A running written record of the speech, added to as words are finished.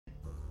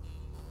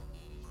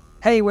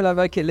Hey Will I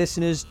Like It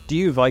listeners, do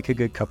you like a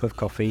good cup of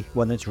coffee,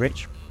 one that's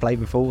rich,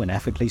 flavourful and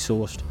ethically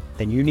sourced?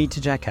 Then you need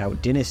to check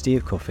out Dynasty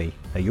of Coffee,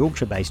 a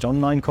Yorkshire-based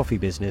online coffee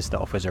business that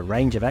offers a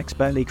range of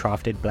expertly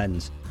crafted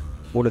blends.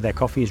 All of their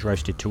coffee is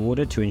roasted to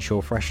order to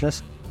ensure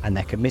freshness, and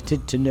they're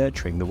committed to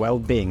nurturing the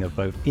well-being of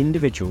both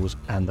individuals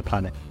and the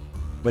planet.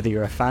 Whether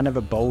you're a fan of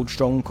a bold,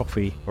 strong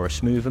coffee or a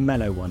smooth and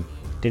mellow one,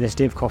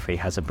 Dynasty of Coffee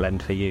has a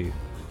blend for you.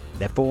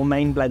 Their 4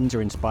 main blends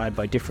are inspired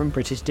by different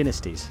British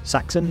dynasties: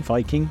 Saxon,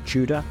 Viking,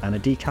 Tudor and a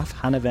decaf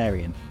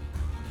Hanoverian.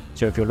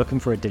 So if you're looking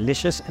for a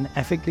delicious and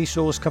ethically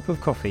sourced cup of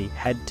coffee,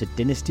 head to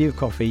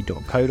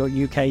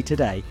dynastyofcoffee.co.uk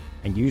today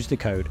and use the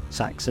code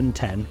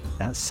SAXON10,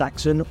 that's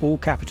Saxon all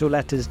capital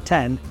letters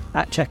 10,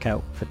 at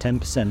checkout for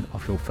 10%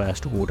 off your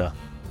first order.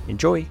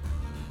 Enjoy!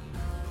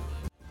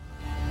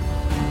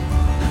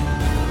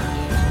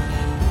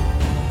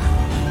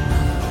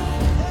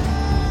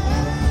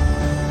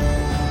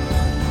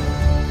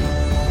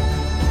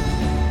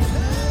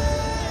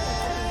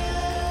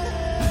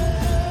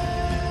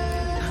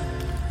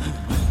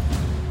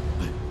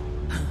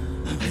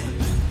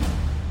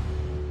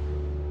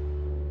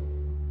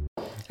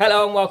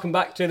 Hello and welcome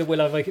back to the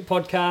Will I Like It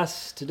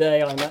podcast.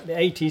 Today I'm at the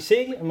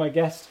ATC and my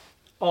guests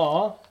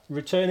are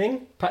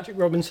returning Patrick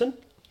Robinson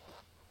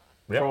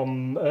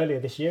from earlier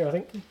this year, I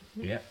think.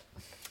 Yeah.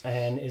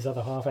 And his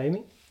other half,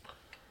 Amy.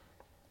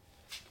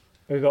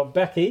 We've got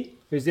Becky,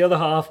 who's the other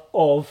half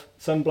of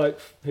some bloke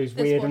who's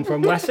weird and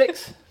from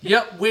Wessex.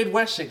 Yep, Weird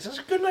Wessex. That's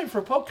a good name for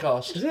a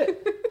podcast. Is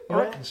it? I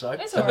reckon so.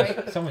 It's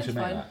alright. Someone should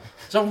make that.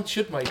 Someone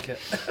should make it.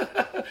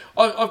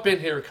 I've been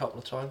here a couple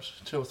of times,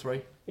 2 or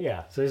 3.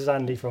 Yeah, so this is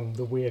Andy from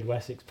the Weird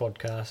Wessex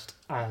podcast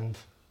and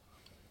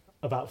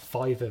about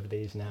 5 of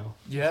these now.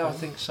 Yeah, I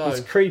think so.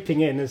 He's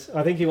creeping in as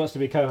I think he wants to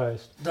be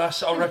co-host.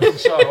 I reckon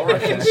so.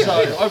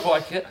 I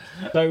like it.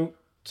 So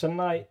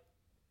tonight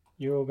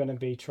you're all going to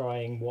be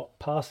trying what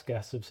past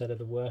guests have said are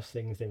the worst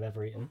things they've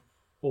ever eaten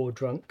or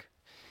drunk.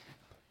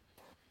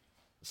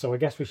 So I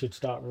guess we should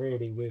start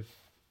really with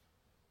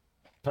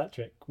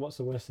Patrick. What's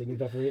the worst thing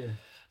you've ever eaten?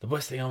 The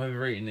worst thing I've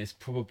ever eaten is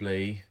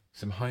probably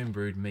some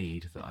homebrewed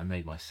mead that I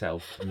made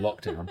myself in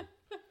lockdown.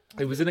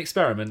 It was an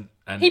experiment,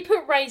 and He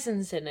put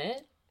raisins in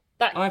it.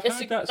 I've That's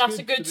heard a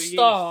for good the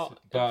start.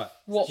 yeast,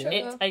 but What Yeah.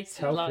 it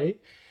tasted Healthy.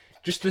 like.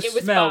 just the It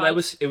was smell, bad.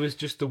 it was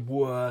just the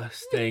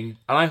worst thing.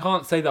 And I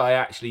can't say that I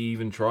actually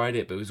even tried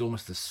it, but it was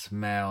almost the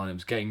smell, and it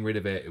was getting rid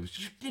of it. It was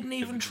just. Didn't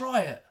even try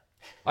it.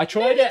 I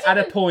tried it at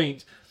a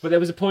point, but there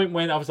was a point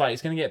when I was like,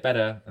 "It's going to get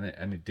better," and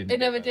it didn't. It get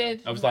never better.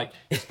 did. I was like,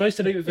 "It's supposed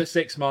to leave it for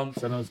 6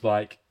 months," and I was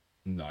like,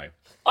 "No."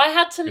 I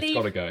had to It's leave.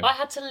 gotta go. I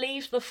had to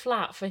leave the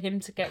flat for him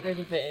to get rid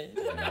of it.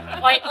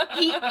 Like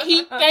he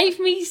gave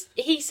me.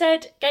 He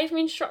said gave me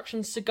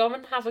instructions to go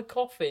and have a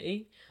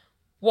coffee,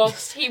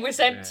 whilst he was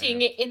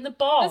emptying it in the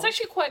bar. That's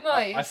actually quite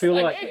nice. I feel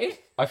like Okay.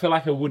 I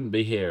wouldn't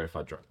be here if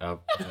I drank.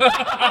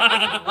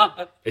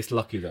 It's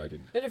lucky that I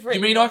didn't. Bit of You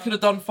written- mean I could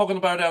have done Fog and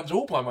the Barrow Downs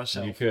all by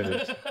myself? You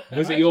could.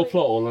 Was it your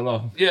plot all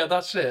along? Yeah,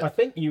 that's it. I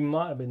think you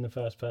might have been the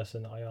first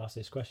person that I asked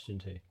this question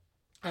to.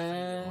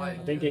 I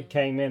think it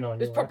came in on It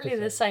was your probably the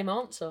episode. same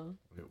answer.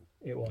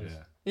 It was.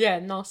 Yeah. Yeah,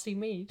 nasty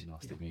mead.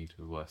 Nasty mead,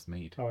 the worst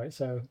mead. All right,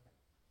 so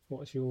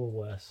what's your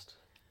worst?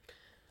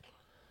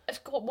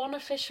 I've got one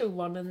official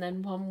one and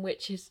then one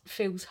which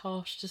feels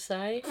harsh to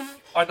say.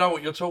 I know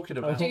what you're talking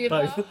about. Do you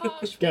Both. have a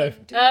harsh Go.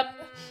 one?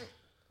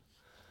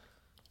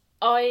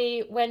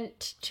 I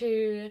went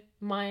to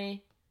my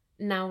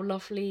now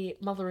lovely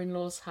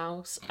mother-in-law's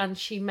house and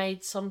she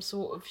made some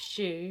sort of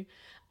stew,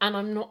 and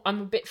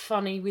I'm a bit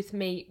funny with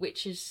meat,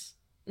 which is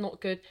not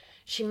good.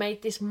 She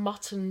made this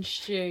mutton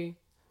stew.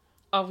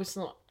 I was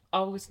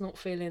not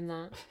feeling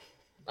that.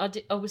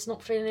 I was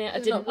not feeling it. I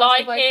Did didn't not pass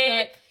like the vibe it.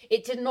 check.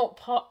 It did not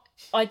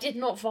I did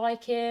not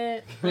like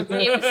it. It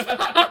was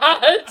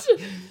bad.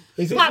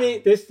 Is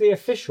this the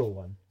official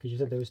one? Because you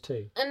said there was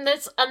 2. And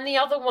the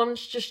other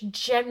one's just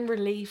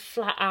generally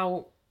flat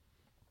out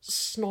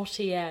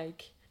snotty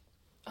egg.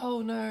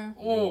 Oh no.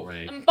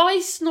 Boring. And by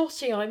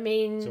snotty I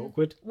mean It's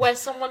awkward. where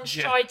someone's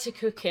Yeah. tried to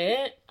cook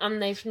it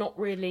and they've not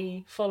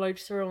really followed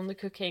through on the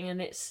cooking and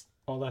it's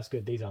Oh, that's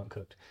good. These aren't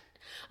cooked.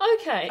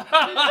 okay.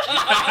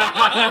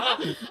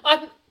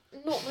 I'm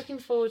not looking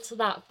forward to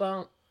that,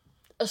 but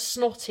a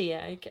snotty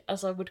egg,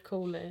 as I would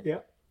call it, Yeah.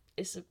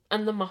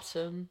 and the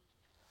mutton.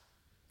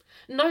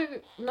 No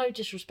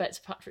disrespect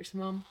to Patrick's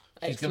mum.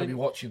 She's going to be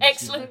watching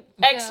this.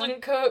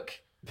 Excellent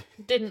cook.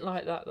 Didn't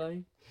like that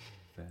though.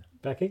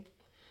 Becky?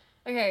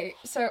 Okay,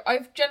 so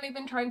I've generally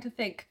been trying to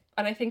think,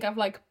 and I think I've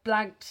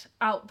blanked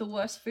out the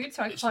worst food,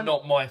 so I It's can't.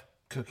 not my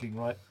cooking,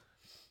 right?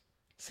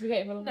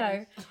 Spaghetti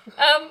bolognese.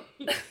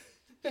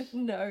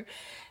 No.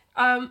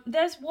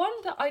 There's one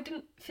that I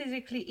didn't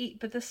physically eat,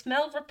 but the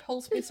smell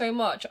repulsed me so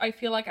much. I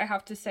feel like I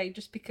have to say,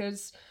 just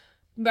because,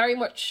 very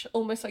much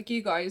almost like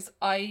you guys,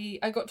 I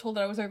got told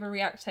that I was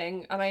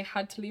overreacting and I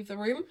had to leave the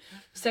room.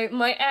 So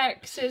my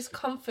ex's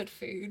comfort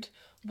food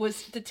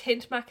was the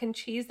tinned mac and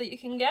cheese that you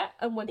can get,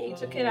 and when he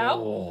took it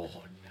out,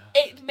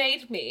 it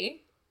made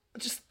me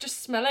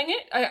just smelling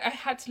it, I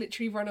had to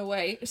literally run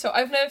away. So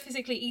I've never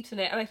physically eaten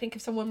it, and I think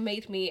if someone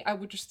made me, I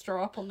would just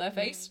throw up on their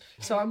face.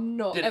 So I'm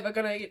not ever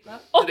gonna eat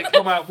that. Did it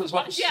come out as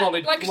like a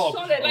solid like blob?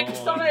 solid, like,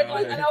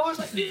 and I was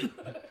like,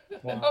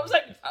 I was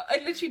like, I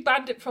literally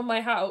banned it from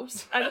my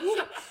house, and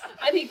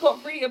he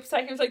got really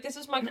upset. He was like, "This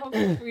is my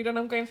comfort food, and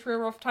I'm going through a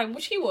rough time,"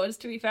 which he was,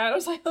 to be fair. And I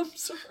was like, "I'm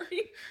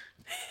sorry,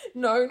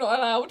 no, not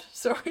allowed.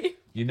 Sorry."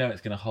 You know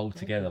it's going to hold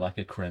together like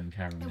a creme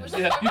caramel.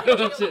 Yeah,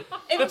 that's it.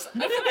 It was.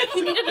 I feel like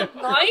he needed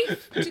a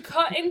knife to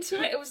cut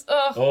into it. It was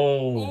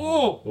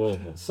Oh.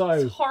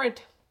 So,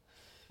 horrid.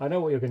 I know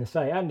what you're going to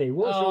say. Andy,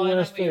 what's Oh, I your know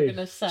worst what you're food?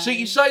 gonna say. So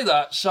you say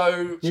that,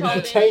 so You're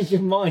going to Childish. change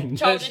your mind.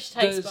 Childish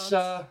taste there's,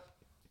 buds.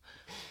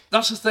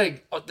 that's the thing.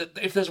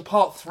 If there's a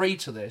part 3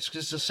 to this,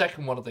 because it's the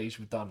second one of these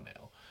we've done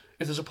now.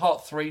 If there's a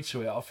part 3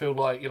 to it, I feel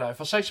like,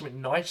 if I say something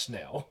nice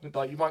now,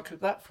 like you might cook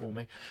that for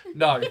me.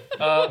 No.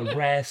 A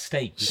rare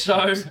steak.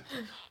 So,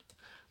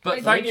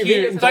 but thank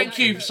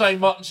you for saying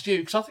mutton stew,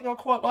 because I think I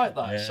quite like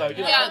that. Yeah. So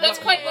Yeah, that's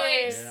quite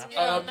nice.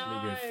 Um,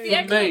 no. The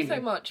egg me- not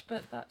so much,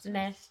 but that's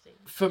Nasty.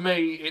 for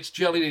me, it's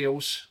jellied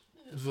eels.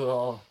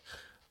 Oh,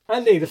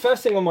 Andy, the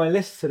first thing on my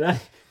list today.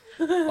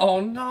 oh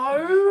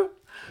no!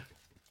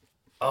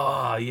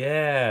 Oh,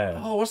 yeah.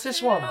 Oh, what's this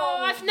one? Oh,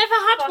 I've never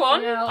had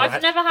one. hell.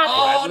 I've never had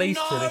Oh, one. At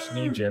least no.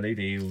 traditional jellied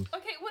eel.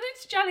 okay. When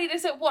it's jellied,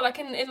 is it what like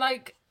in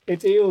like?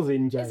 It's eels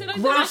in Is jelly. it like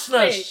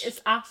Grossness.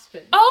 It's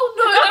Aspen. Oh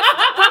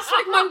no, that's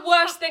like my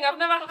worst thing. I've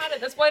never had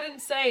it. That's why I didn't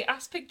say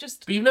aspic.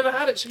 Just But you've never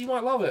had it, so you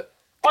might love it.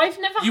 I've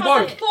never You had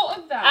won't. it. thought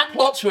of that. And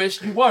Plot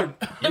twist, you won't.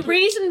 the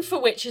reason for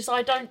which is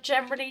I don't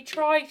generally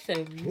try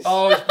things.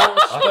 Oh, it's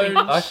more stones.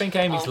 I think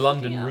Amy's Oh,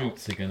 London yeah.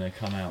 roots are going to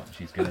come out.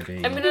 She's going to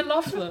be... I'm gonna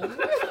love them.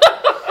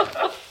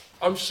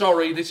 I'm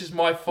sorry, this is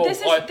my fault.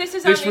 This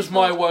is this Annie's was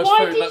my fault. worst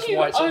Why food, did that's you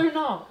why it's own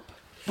up?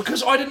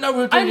 Because I didn't know we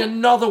were doing I-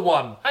 another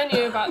one. I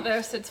knew about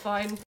this. It's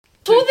fine.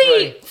 For Two,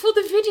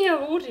 the video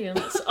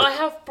audience, I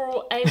have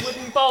brought a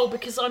wooden bowl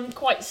because I'm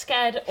quite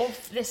scared of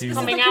this This is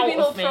coming like out a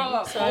little of me. throw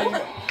up. So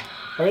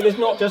I mean, it's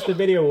not just the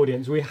video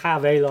audience. We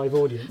have a live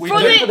audience. We for,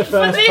 do. For the for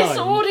first this time.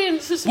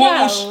 audience as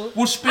Well, well.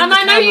 we'll spin And the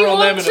I know you camera on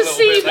them want in a to little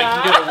see bit. They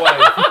can get away.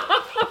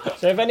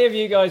 So if any of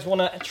you guys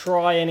want to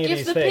try any of Give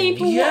these the things,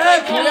 people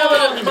Yeah, can we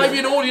have maybe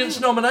an audience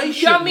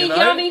nomination? Yummy, you know?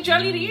 yummy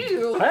jelly to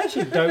you. I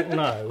actually don't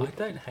know. I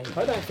don't hate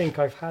I don't think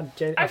I've had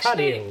I've had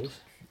Actually- eels.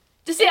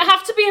 Does it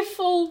have to be a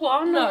full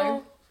one?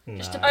 No. Or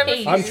just No. a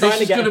piece? I'm trying This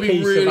to is get going a to be piece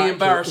of really actual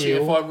embarrassing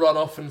eel. if I run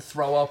off and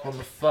throw up on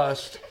the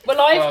first.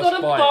 Well, I've first got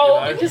a bite, bowl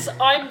you know. because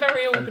I'm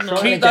very trying organised.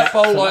 to Keep that get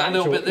bowl some like a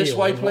little actual bit this eel,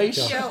 way, not please.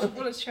 just Yeah,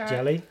 well, let's try it.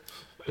 Jelly.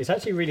 It's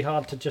actually really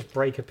hard to just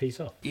break a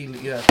piece off. Eel,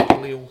 yeah,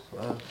 eel,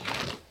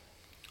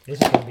 This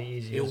is going to be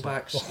easy. eel isn't it?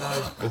 backs.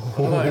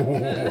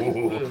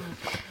 No.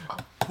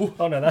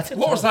 Oh no, that's it.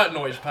 What was that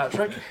noise,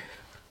 Patrick?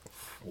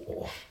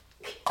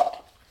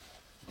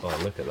 Oh,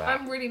 look at that.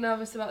 I'm really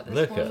nervous about this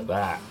Look one. at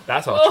that.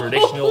 That's our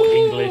traditional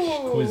English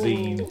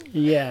cuisine.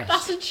 Yes.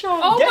 That's a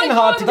chunk. Oh Getting my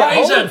hard God, to get That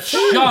is hold a of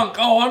too. chunk.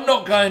 Oh, I'm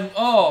not going.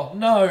 Oh,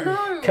 no.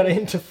 No. Cut it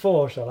into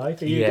 4, shall I?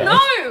 For you Yeah. guys?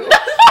 No!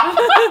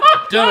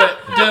 Do it.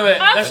 Do it.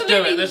 Let's do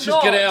Absolutely it. Let's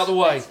just get it not. out of the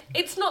way.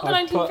 It's not the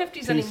I've put 1950s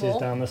pieces anymore.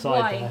 down the side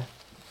Why? there.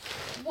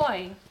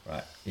 Why?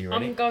 Right, you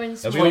ready? I'm going Are we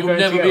small. Well, all you'll going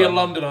never be a together?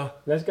 Londoner.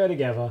 Let's go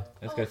together.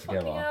 Let's go Fucking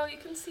together. hell, you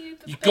can see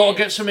the You've got to bit.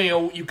 get some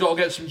eel. You've got to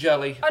get some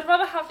jelly. I'd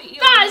rather have the eel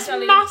That than is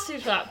jelly.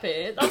 massive, that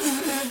bit. That's...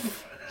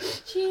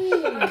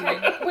 Jeez.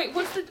 Okay, wait,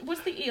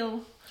 what's the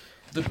eel?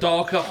 The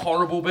darker,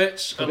 horrible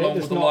bits, bit along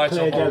that's with the not lighter,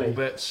 clear horrible jelly.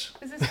 bits.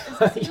 Is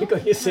this You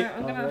got your sick Right,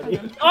 I'm one gonna ready.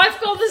 have them.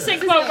 I've got the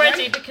sick one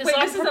ready because Wait,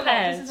 I'm this is a lot.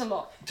 prepared. This is a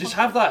lot. Just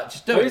have that.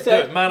 Just do What it. is Do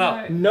it? it. Man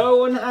up. No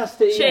one has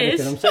to eat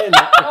Cheers. anything. I'm saying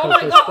that because Oh my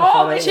there's God, stuff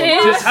I oh, don't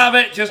cheers. want. Just have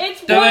it. Just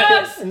It's do it.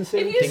 worse. And see-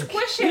 If you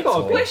squish You it, got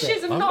a bit squishes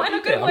of and not in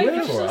a good way. I'm You're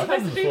good for it. supposed I've had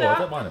to them do before. I that.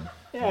 don't mind them.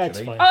 Yeah, it's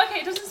actually. fine. Oh, okay,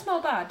 it doesn't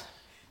smell bad.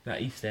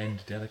 That East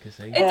End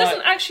delicacy. It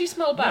doesn't actually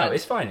smell bad. No,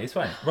 it's fine. It's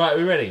fine. Right,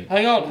 we're ready.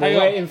 Hang on. We're Hang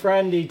on. waiting for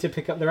Andy to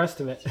pick up the rest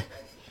of it.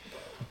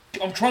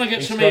 I'm trying to get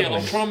He's some eel.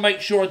 struggling. I'm trying to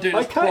make sure I do I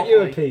this cut properly.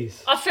 you a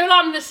piece. I feel like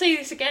I'm going to see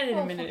this again in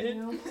a minute.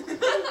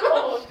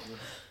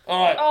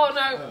 All right. Oh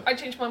no, I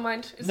changed my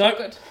mind. It's No. not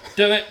good.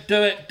 Do it.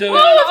 Do it. Do Oh, it.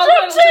 I've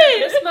dropped The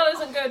it! smell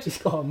isn't good. He's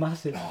got a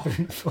massive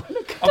spoonful. I'm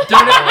doing it.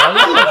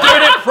 I'm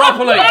doing it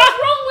properly. What's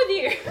wrong with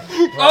you?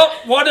 Oh,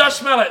 why did I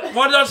smell it?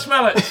 Why did I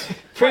smell it?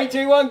 3,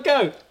 2, 1,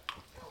 go.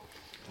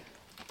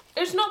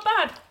 It's not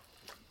bad.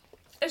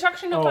 It's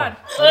actually not Oh. bad.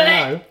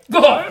 I don't know.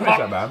 What's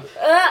that, man? It's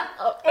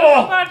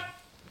not bad.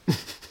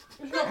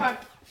 It's not bad.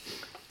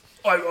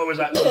 Oh, what was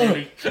that?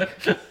 Really?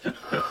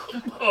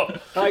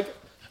 Like,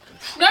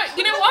 No,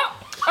 you know what?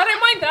 I don't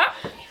mind that.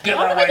 Get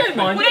that away from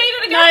me. What are you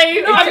gonna No,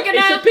 get? I'm It's going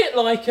a to... bit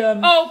like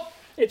Oh,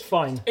 it's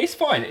fine. It's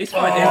fine. It's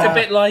fine. It's a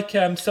bit like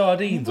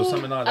sardines or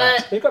something like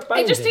that. They've got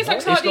bones it just in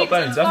tastes like right? sardines. It's got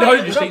bones. It's I've fine.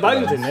 no It's got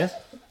bones in this.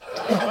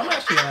 I'm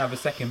actually gonna have a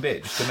second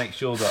bit just to make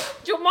sure that.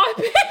 Do you want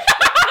my bit?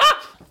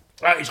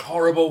 That is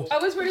horrible. I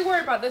was really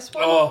worried about this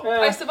one. Oh. Yeah.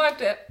 I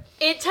survived it.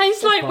 It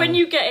tastes like when fine.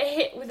 you get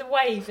hit with a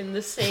wave in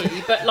the sea,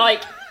 but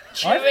like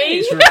I think chewy.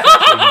 it's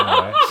refreshing, you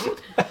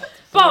know.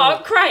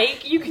 But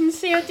Craig, you can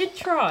see I did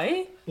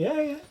try.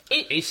 Yeah.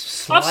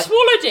 It's I've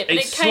swallowed it, but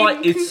it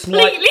came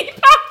completely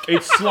back.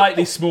 It's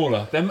slightly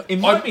smaller. It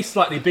might be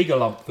slightly bigger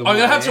lump than I'm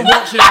gonna have to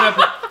watch this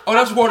episode. I'm gonna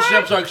have to watch this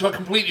episode because I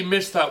completely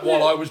missed that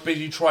while I was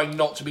busy trying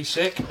not to be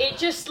sick. It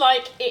just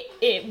like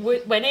it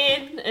went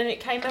in and it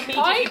came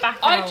immediately back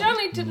out. I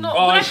generally did not.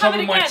 Oh, Would I it's have some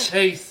it of my again?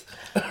 teeth.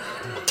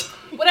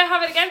 Would I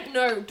have it again?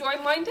 No. Do I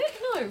mind it?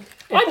 No. If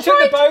I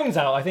took the bones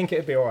out, I think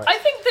it'd be alright. I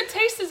think the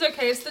taste is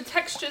okay. It's the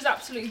texture's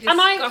absolutely And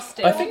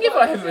disgusting. I think if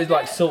I have it with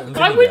like salt and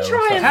vinegar. I would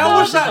try it. How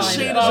was that first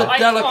seen time, as a but I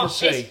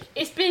delicacy? can't.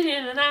 It's been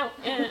in and out.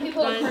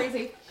 People are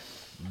crazy.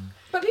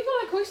 But people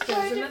like oysters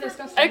and they're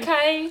disgusting.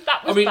 Okay,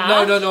 that was I mean,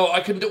 bad.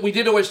 no. We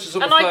did oysters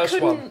on And the I first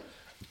couldn't. one.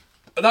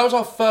 That was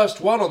our first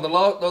one on the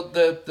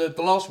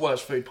last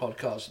worst food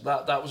podcast.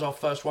 That was our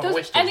first one. Does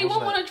oysters, anyone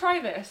wasn't want to try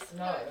this?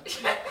 No.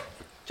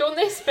 Do you want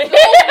this bit?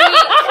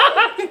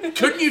 it?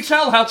 Couldn't you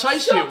tell how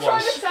tasty it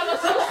was? tell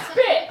us your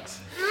spit.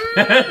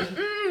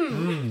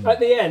 At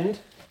the end,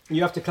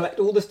 you have to collect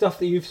all the stuff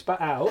that you've spat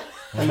out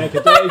and make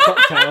a dirty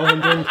cocktail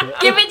and drink it.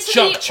 Give it to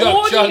Chug, the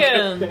chug, chug.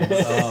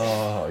 audience.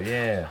 Oh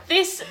yeah.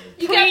 This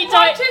You get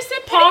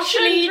participation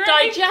partially drink.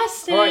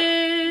 digested.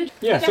 Right.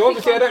 Yeah, so definitely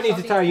obviously I don't need to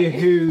can't tell you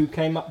who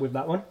came up with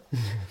that one.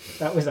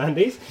 That was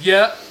Andy's.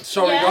 Yeah.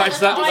 Sorry, Yeah, guys.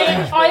 That was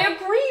I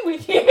agree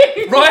with you.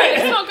 right.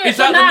 It's not good. Is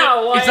that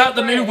Now, is I that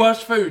the new agree.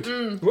 worst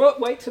food? Well,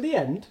 wait till the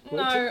end. Wait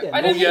No, till the end.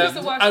 I don't think Yeah. it's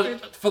the worst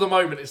food. For the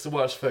moment, it's the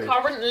worst food.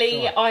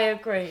 Currently, I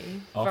agree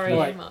very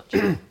Right. much.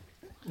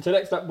 So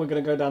next up, we're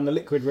going to go down the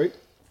liquid route.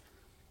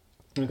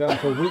 We're going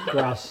for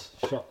wheatgrass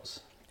shots.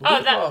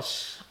 Oh, that,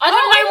 Yes. I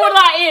don't know what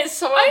that is,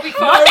 so I'll be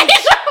fine.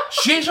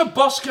 She's a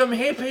Boscombe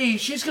hippie.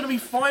 She's gonna be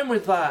fine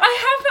with that. I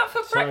have that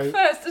for So-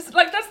 breakfast. It's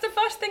like that's the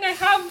first thing I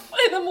have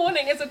in the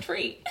morning as a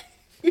treat.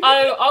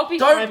 Oh, I'll be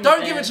fine. Don't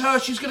with give it this. to her.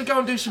 She's gonna go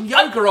and do some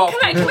yoga Can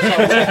afterwards.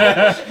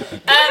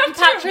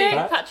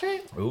 I?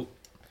 Patrick. Ooh.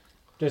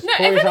 Just No, if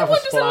always have anyone a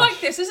doesn't splash.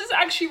 like this is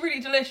actually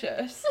really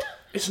delicious.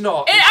 It's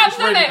not. It It's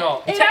absolutely, really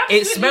not.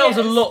 It smells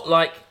a lot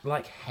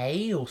like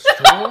hay or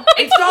straw.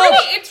 It does.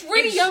 It's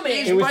really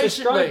yummy. It was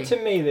basically- described to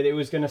me that it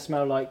was going to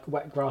smell like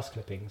wet grass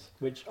clippings,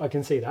 which I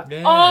can see that.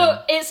 Yeah.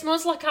 Oh, it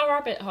smells like our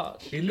rabbit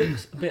hutch. It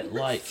looks a bit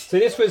like. So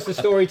this was the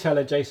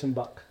storyteller Jason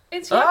Buck.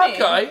 It's yummy.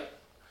 Okay.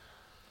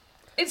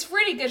 It's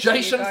really good.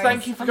 Jason, for you guys.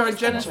 thank you for I'm going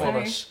just gonna gentle on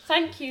say. us.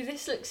 Thank you.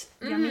 This looks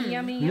Yummy,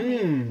 yummy, yummy.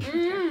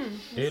 Mmm.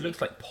 It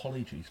looks like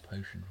Polyjuice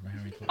potion from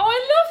Harry Potter. Oh,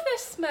 I love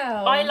this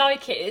smell. I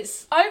like it.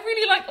 It's, I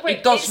really like. Wait,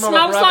 It does it smell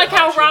smells like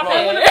like our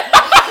rabbit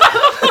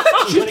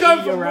rabbit. She's Wanna going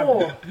eat for your rabbit.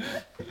 more.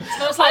 It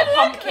smells like I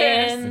like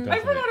pumpkin. this.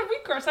 I've run out of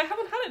wheatgrass. I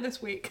haven't had it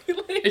this week.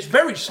 It's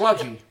very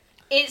sludgy.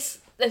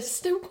 There's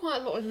still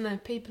quite a lot in there.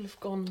 People have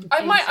gone.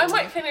 I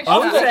might finish. I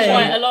would that. say-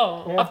 quite a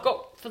lot. Yeah. I've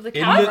got for the It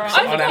camera. looks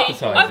I've got-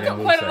 unappetizing. I've got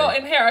I quite a will lot say.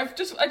 in here.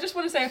 I just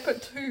want to say I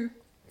put 2.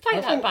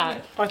 Take that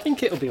back. I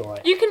think it'll be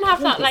alright. You can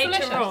have that It's later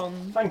delicious.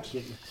 on. Thank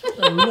you.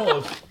 A lot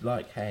of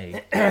like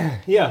hay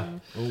Yeah.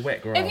 or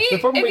wet grass. If The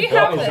problem If with you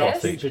have that is this-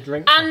 I'll feature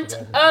drink And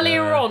stuff again.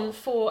 earlier Yeah. on,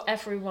 for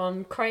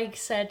everyone, Craig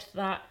said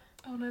that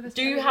Oh no, there's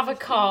do you no have a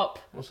reason. cup?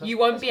 that? You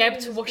won't be able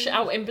to wash it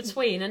out in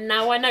between. And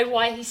now I know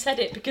why he said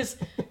it, because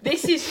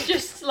this is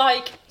just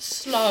like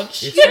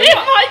sludge. It's in like-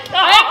 my cup.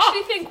 I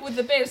actually think with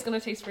the beer it's going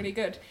to taste really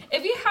good.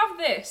 If you have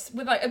this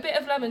with like a bit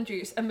of lemon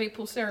juice and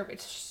maple syrup,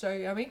 it's so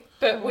yummy.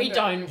 But we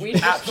don't. We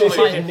just Absolutely.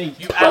 like Neat.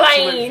 You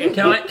plain.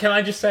 absolutely. Can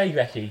I just say,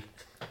 Becky?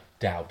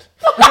 Doubt.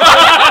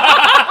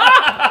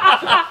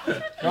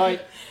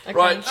 Right.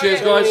 Right, cheers,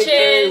 Okay. guys.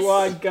 Cheers. 2,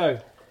 1, go.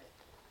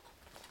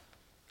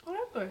 I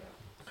don't know.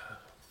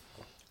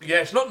 Yeah,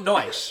 it's not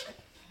nice.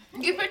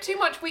 You put too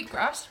much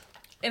wheatgrass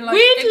in like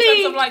Weirdly, in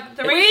terms of like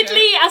the ratio.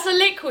 weirdly, as a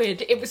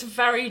liquid, it was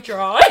very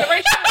dry. The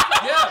ratio-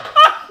 Yeah.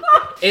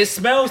 It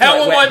smells How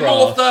like am I wet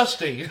more grass.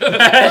 thirsty?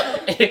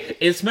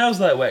 It smells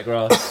like wet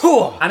grass,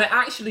 and it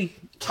actually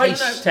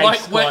tastes like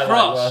quite wet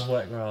grass.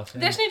 Wet grass. Yeah.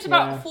 This needs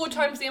about Yeah. 4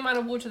 times the amount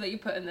of water that you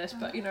put in this,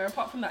 but you know,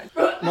 apart from that,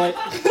 Right.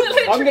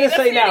 literally, I'm going to that's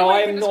say the only now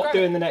way I to am not describe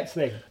doing it. the next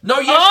thing. No,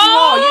 yes you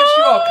are. Yes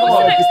you are. Come What's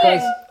the on. next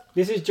Because thing?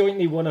 this is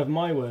jointly one of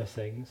my worst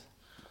things.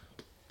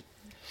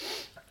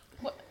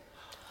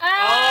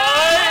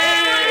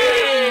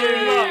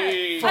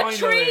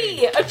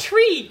 A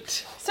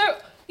treat. So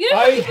you know,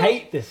 how I people,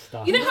 hate this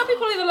stuff. you know how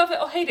people either love it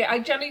or hate it. I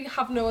generally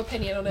have no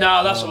opinion on it.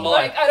 No, that's a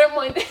Like lie. I don't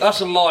mind it. That's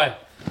a lie.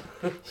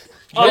 I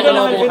Either don't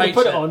love have or anything to hate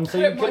put it it. on, so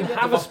you Don't can mind it.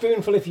 have a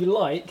spoonful if you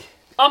like.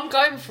 I'm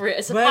going for it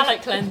as a Where's-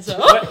 palate cleanser.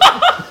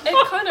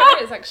 It kind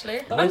of is actually.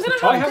 I'm gonna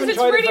have I it haven't because it's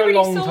tried it really, for a really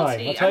long salty. time,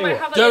 I'll I tell might you.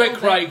 have a Do little it, bit.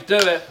 Craig. Do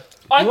it.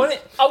 I, You want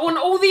it- I want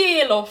all the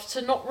eel off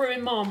to not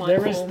ruin Marmite There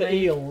for is the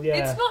me. eel, yeah.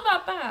 It's not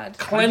that bad.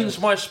 Cleanse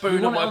my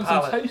spoon You and want it my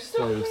on some palate. toast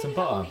though, with some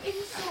butter.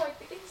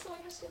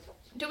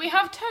 Do we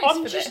have toast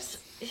I'm for just.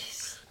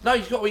 this? No,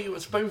 you've got to eat it with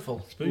a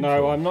spoonful.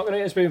 No, I'm not going to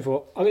get a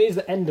spoonful. I'm going to use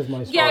the end of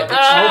my spoon. Yeah, I'll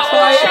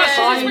try yeah, a it's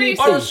tiny really piece.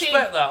 I salty.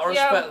 respect that. I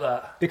Yeah. respect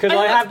that. Because I I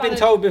think have that's been valid.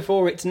 told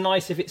before it's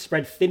nice if it's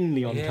spread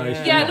thinly on Yeah.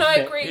 toast. Yeah, and no, not I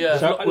thick. agree. Yeah.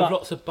 So, With like,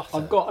 lots of butter.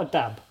 I've got a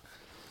dab.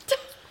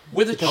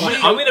 With a cheese.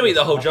 I'm going to eat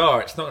the whole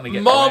jar. It's not going to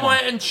get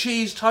Marmite and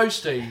cheese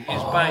toasty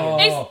is banging.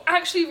 It's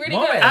actually really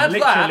Marmite. good. Add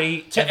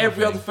Literally that to every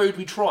everything. other food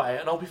we try,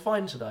 and I'll be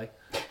fine today.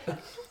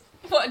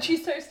 What, a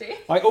cheese toasty?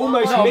 I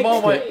almost No, mixed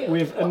Marmite. it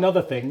with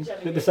another thing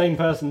that the same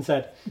person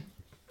said.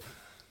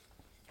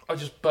 I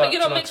just burped you're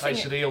not and I mixing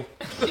tasted it. eel.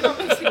 You're not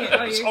mixing it,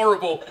 are It's you?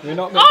 horrible. We're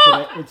not mixing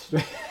it. It's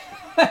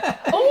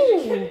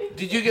Oh,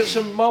 Did you get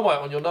some Marmite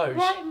on your nose?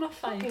 right in my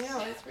Fucking face.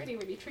 hell, it's really,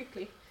 really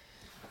treacly.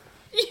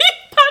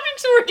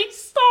 Panic's already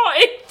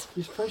started.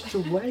 you're supposed to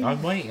wait.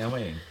 I'm waiting. I'm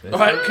waiting. All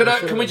right,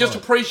 can we just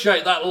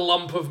appreciate that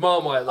lump of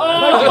Marmite there?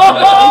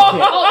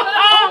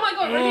 Oh my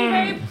god,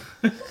 ready, babe?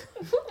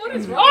 What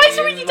is wrong? Oh, it's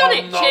already done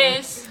it. Nom, nom.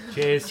 Cheers.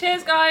 Cheers.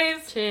 Cheers,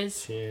 guys.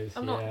 Cheers. Cheers.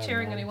 I'm not yeah,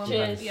 cheering man. anyone,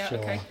 Cheers. but yeah, Sure.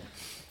 okay.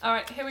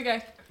 Alright, here we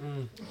go.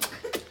 Mm.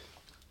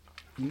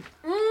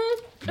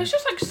 It's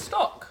just like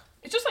stock.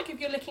 It's just like if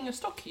you're licking a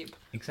stock cube.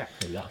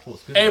 Exactly. That's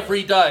what's good.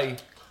 Every day,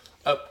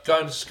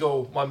 going to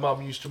school, my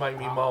mum used to make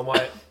me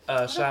Marmite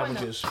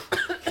sandwiches. I've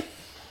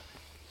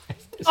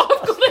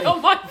got it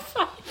on my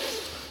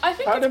face. I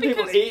think How it's do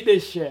people because eat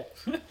this shit?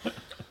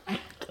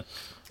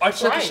 I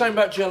said the Right. same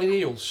about jellied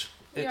eels.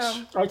 It's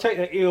yeah. I'll take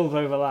the eels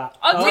over that.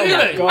 I'll take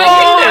really? God.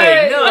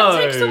 I'll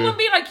take no. someone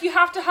being like, you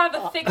have to have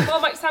a thick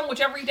Marmite sandwich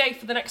every day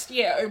for the next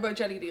year over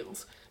jelly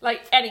deals.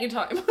 Like, any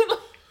time.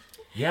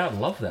 Yeah, I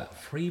love that.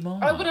 Free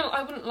Marmite. I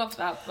wouldn't love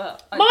that,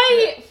 but...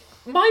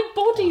 My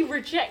body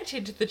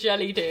rejected the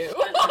jelly deal.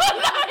 Like,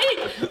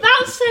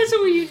 that says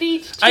all you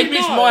need to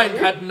Amy's know. mind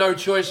had no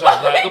choice over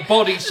that. The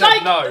body said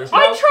Like, no.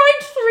 I tried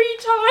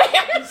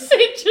 3 times.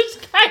 It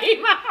just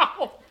came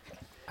out.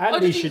 Andy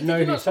did you- should did know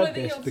you who not said swallow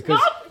the this eels? because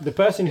the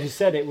person who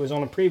said it was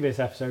on a previous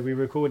episode we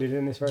recorded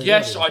in this very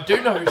Yes, building. I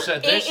do know who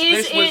said this. It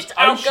This was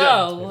our Ocean.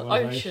 girl, It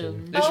was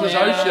Ocean. This was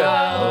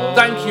Yeah. Ocean.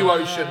 Thank you,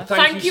 Ocean.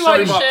 Thank you, so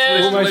Ocean. much for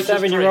this Almost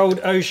delicious 7-year-old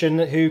Ocean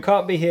who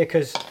can't be here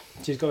because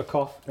she's got a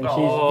cough and she's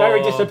Oh.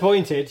 very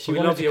disappointed. She We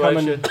wanted love to you, come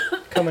Ocean.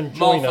 come and drink.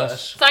 join Marvellous.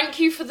 us. Thank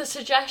you for the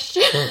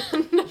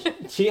suggestion.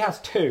 She has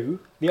 2.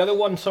 The other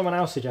one someone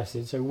else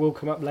suggested, so will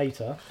come up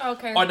later.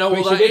 Okay. I know But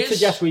what she that did is.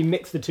 suggest we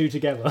mix the 2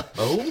 together.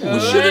 Oh. We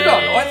should have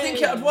done. I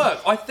think it would work.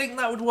 I think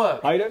that would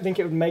work. I don't think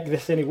it would make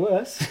this any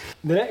worse.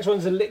 The next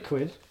one's a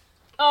liquid.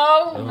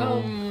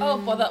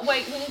 Oh, bother.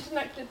 Wait, we need to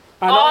connect it.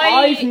 And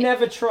I've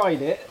never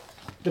tried it.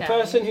 The Okay.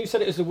 person who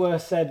said it was the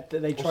worst said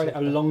that they tried it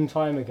a long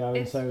time ago, and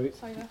It's so it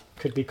cider.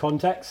 could be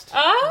context.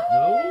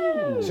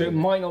 Oh. So it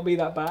might not be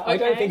that bad. I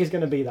don't Okay. think it's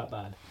going to be that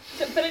bad.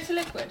 But it's a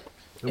liquid.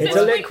 It's it a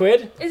sweet?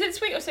 liquid. Is it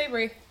sweet or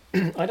savoury?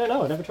 I don't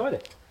know. I never tried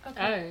it.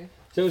 Oh.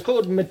 So it was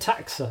called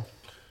Metaxa.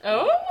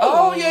 Oh.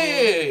 Oh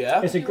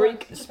yeah. It's a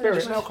Greek It's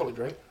spirit. an alcoholic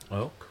drink.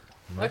 Oh.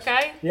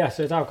 Okay. Yeah,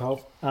 so it's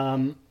alcohol.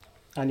 And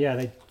yeah,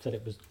 they said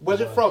it was.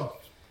 Where's it from?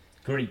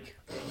 Greek.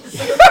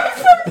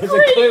 There's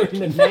a clue in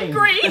the name.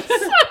 Greece.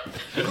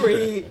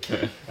 Greek.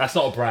 That's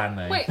not a brand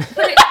name. Wait,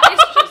 but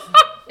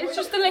it's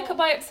just the liquor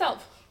by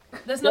itself.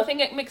 There's nothing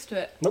mixed to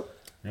it. Nope.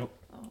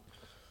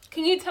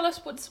 Can you tell us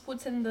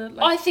what's in the?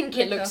 Like, I think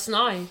it liquor? looks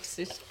nice.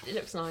 It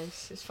looks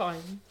nice. It's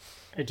fine.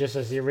 It just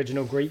says the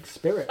original Greek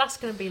spirit. That's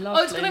going to be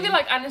lovely. Oh, it's gonna be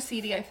like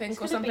aniseed, I think,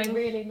 It's or gonna be something.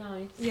 really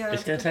nice. Yeah,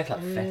 It's going to taste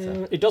like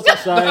feta. It doesn't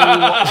say.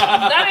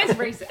 that is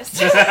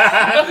racist.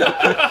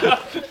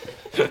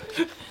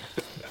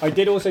 I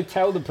did also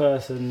tell the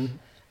person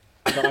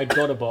that I'd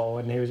got a bottle,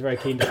 and he was very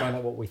keen to find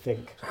out what we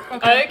think.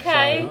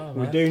 Okay.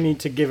 We do need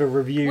to give a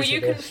review Well, to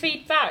you can this.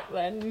 feed back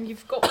then.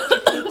 You've got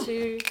people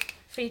to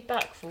feed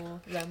back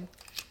for them.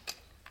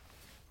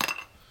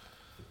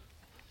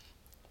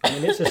 I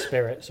mean, it's a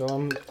spirit, so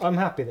I'm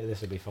happy that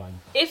this will be fine.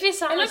 If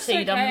it's looks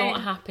aniseed, I'm okay.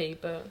 not happy,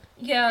 but...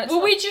 Yeah. It's Will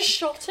not- we just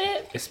shot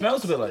it? It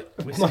smells a bit like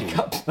whiskey. My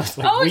cup smells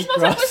like Oh, it smells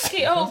wheatgrass. like whiskey.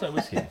 It smells Oh, like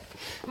whiskey. All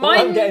I'm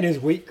Mine... getting is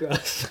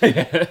wheatgrass.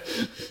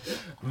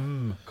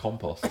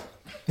 Compost.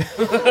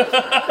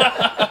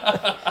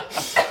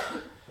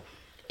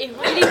 It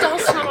really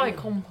does smell like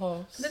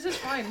compost. this is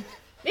fine.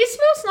 It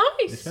smells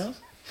nice. It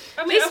smells?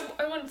 I mean, This-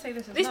 I wouldn't say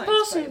this is This nice,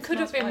 person but it could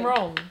have smells been fine.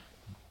 wrong.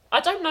 I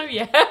don't know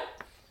yet.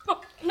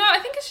 No, I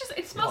think it's just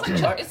it smells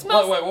like it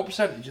smells. Wait, what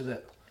percentage is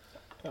it?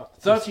 Oh.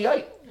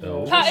 38.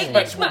 Oh. It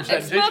Respectable smells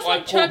percentage. like I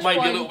poured church maybe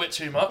wine. a little bit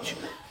too much.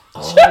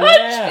 Oh,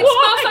 yeah. It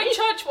smells like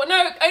church wine.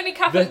 No, only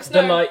Catholics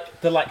know.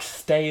 The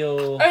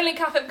stale. Only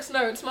Catholics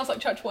know. It smells like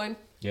church wine.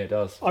 Yeah, it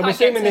does. I'm That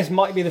assuming gets this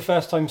might be the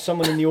first time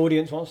someone in the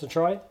audience wants to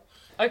try.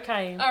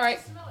 Okay. All right.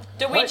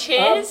 Do we Right,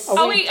 cheers? Are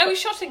Are we- we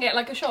shotting it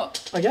like a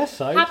shot? I guess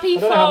so. Happy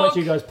I don't know how much fog.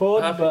 you guys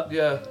poured, but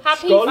Yeah.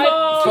 Happy Skull?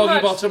 fog. Foggy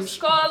Much. bottoms.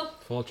 Skull.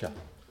 Full chat.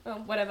 Oh,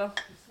 whatever.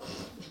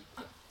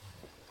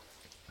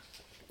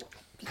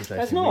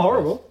 that's not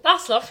horrible.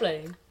 That's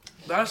lovely.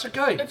 That's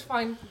okay. It's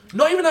fine.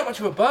 Not even that much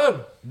of a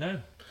burn. No.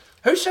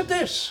 Who said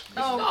this?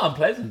 Oh, Not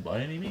unpleasant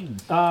by any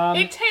means.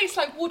 it tastes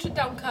like watered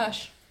down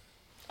Kirsch.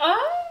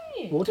 Oh,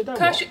 Watered down.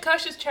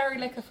 Kirsch is cherry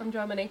liquor from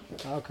Germany.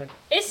 What? Okay.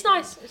 it's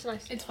nice. It's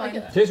nice. It's I fine.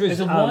 get it. This was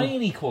There's a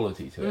winey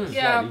quality to it.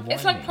 Yeah, Slightly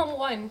it's like winey. plum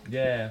wine.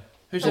 Yeah.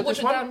 Who But said this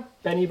watered one? down.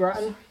 Benny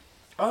Bratton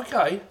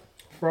Okay.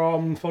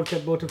 from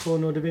Folketborg for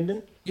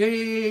Nordevinden.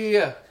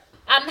 Yeah.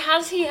 And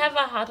has he ever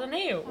had an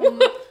eel?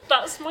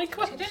 That's my I don't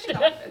question. think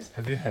I have this.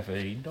 Have you ever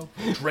eaten dog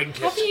food? Drink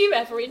Have it. you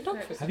ever eaten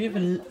dog food? Have you ever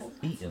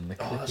eaten the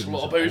clippings? That's a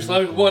lot of booze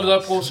though. Why did I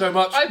pour so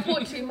much? I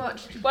bought too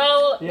much.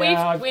 Well,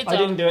 Yeah, we're I done.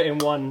 didn't do it in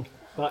one,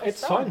 but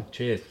it's fine.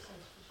 Cheers.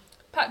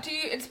 Pat,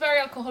 it's very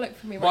alcoholic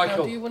for me right Michael.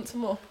 now. Do you want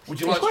some more? Would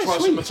you like to quite try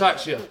some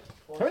Ataxia?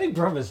 How many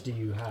brothers do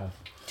you have?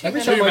 Every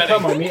many. time I Too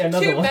come, I many. meet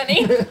another Too one.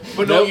 many.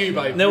 But not you,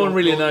 babe. No one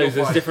really You're knows.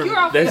 There's fine.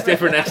 different. There's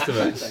different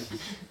estimates.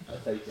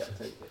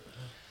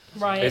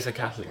 Right. It's a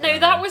Catholic. No,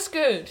 that was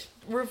good.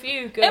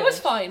 Review good. It was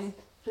fine.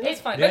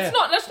 It's fine. Yeah.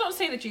 Let's not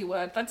say the G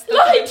word. That's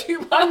Like, too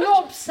much. I'm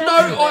not obsessed.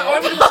 No, with I'm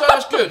it. going to say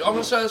that's good. I'm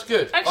going to say that's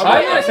good. Actually, I'm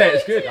I'm going to say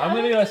it's good. I'm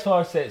going to go as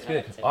far as say it's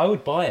good. I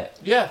would buy it.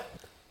 yeah.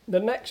 The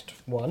next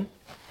one,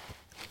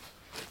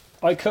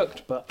 I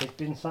cooked, but it's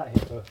been sat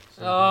here for.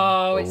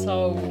 Oh, it's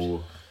old.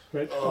 Ooh.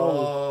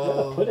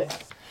 Oh, put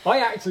it. I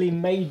actually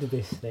made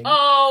this thing.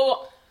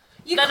 Oh,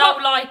 You then can't,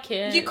 I'll like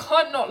it. you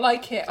can't not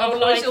like it. I'll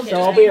Otherwise like you'll it. So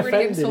just I'll be be really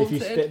offended insulted.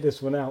 if you spit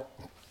this one out.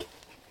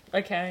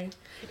 Okay.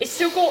 It's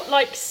still got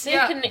like sick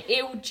Yeah. and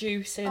ill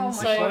juice in, Oh my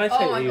so When I Oh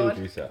take my the eel God.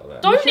 juice out of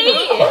that. don't eat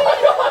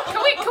it.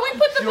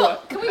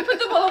 Can we put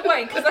them all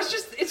away? Because it's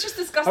just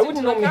I disgusting.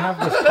 wouldn't to look normally at.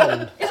 have this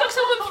cold. It's like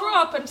someone threw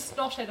up and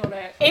snotted on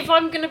it. If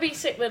I'm gonna be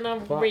sick, then I'll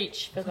What?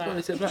 reach for What that.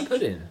 is it? Black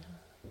pudding.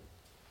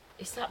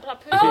 Is that black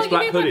If pudding? Oh, it's you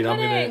black mean pudding, black I'm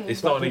gonna. pudding?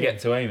 It's not gonna get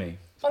to Amy.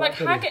 Or like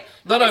pudding. haggis.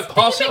 No,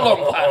 pass it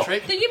along,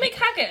 Patrick. Did you make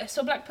haggis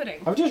or black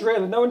pudding? I've just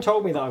realised, no one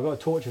told me that I've got a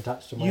torch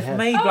attached to my You've head.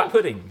 made black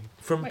pudding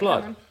from Wait,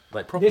 blood, hang on.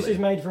 like properly. This is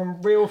made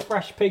from real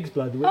fresh pig's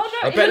blood, which Oh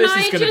no! I bet Can this I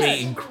is gonna just-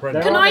 be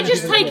incredible. Can There I are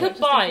just gonna be take a different-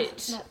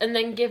 bite and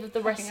then give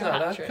the rest to No,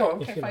 Patrick? Come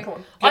on, If you okay, like. come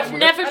on. I've Get with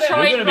never it. You're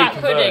tried gonna be black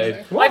pudding.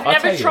 converted. What? I've I'll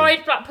never tell you.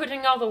 tried black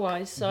pudding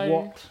otherwise, so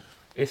What?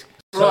 It's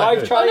So Right, I've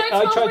good. tried. Oh, no, it I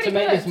smells tried to really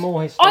make good. this more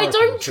I historical.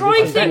 don't so try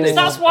this is things. more-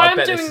 That's why I I'm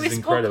bet doing this is this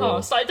incredible.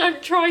 podcast. I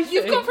don't try things.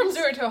 You've gone from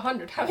 0 to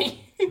 100, haven't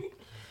you?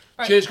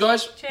 Right. Cheers,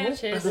 guys. Cheers.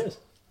 Cheers. Yes.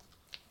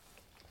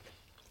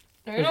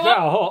 You It's know that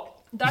what? hot.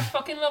 That's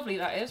fucking lovely.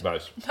 That is.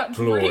 That's That's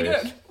really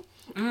glorious.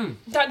 good.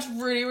 That's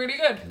really, really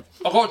good.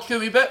 I got a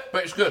chewy bit,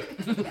 but it's good.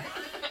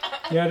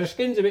 Yeah, the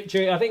skin's a bit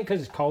chewy. I think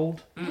because it's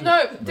cold.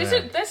 No, this Yeah.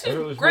 is If it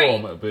was great.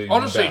 warm, it'd be even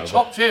Honestly, better,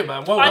 top tier,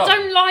 man. Well I done.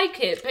 don't like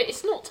it, but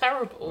it's not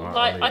terrible. Right,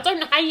 Like I'll I eat.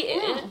 don't hate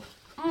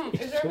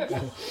it. Is there a bit more?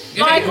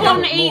 Yeah, I you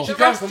can't go. eat the She's going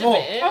rest for of more.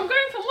 it. I'm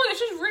going for more.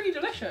 This is really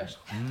delicious.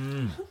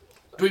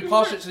 Do we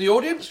pass it to the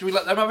audience? Do we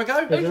let them have a go?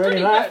 Is It's there any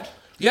really left? good.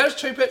 Yeah, there's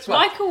 2 bits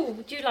left. Michael,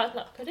 do you like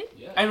black pudding?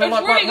 Anyone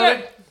It's like really black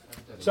good.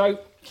 pudding? So,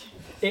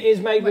 it is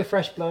made with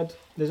fresh blood.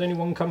 There's only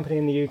one company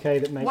in the UK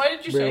that makes Why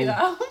did you say real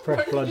that? fresh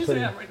Why did blood you say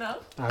pudding, that right now?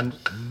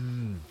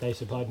 and they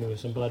supplied me with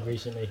some blood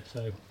recently.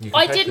 So, You can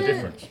I taste the didn't.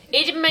 difference.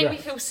 It didn't make Yeah. me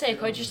feel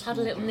sick. I just had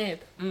a little nib.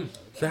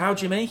 So how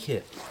do you make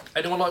it?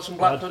 Anyone like some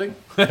black pudding?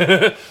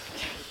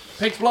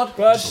 Pig's blood?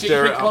 Blood. Just get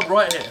Stir pig's it blood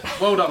right here.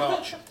 Well done,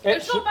 Arch.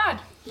 It's not bad.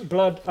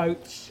 blood,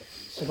 oats,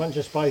 a bunch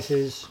of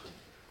spices,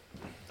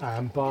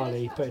 and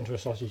barley put into a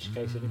sausage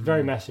case.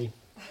 Very messy,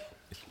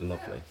 It's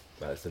lovely.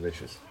 That's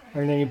delicious.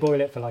 and then you boil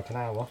it for like an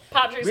hour,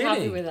 Patrick's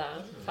happy Really? with that.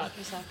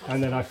 Patrick's happy.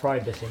 and then I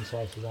fried this in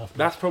slices after.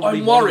 That's probably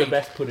I'm one of worried. the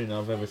best pudding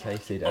I've ever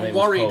tasted. And I'm it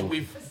was worried cold.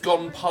 we've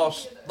gone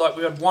past, like,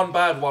 we had one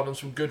bad one and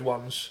some good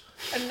ones.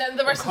 And then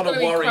the rest is kind going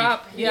of to be worried.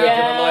 crap. We're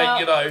gonna, like,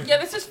 you know. Yeah,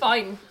 this is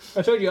fine.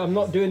 I told you I'm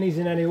not doing these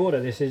in any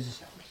order. This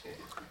is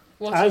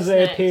What as is they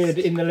next? appeared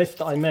in the list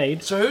that I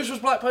made. So whose was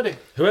black pudding?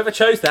 Whoever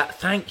chose that,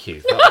 thank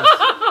you.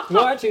 That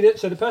Well, actually,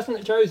 so the person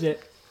that chose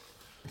it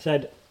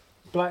said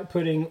black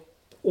pudding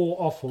or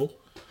offal.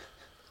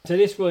 So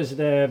this was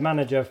the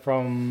manager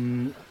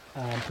from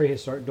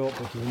Prehistoric Dorp,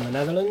 which is in the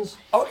Netherlands.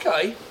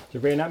 Okay. It's a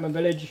reenactment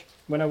village.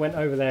 When I went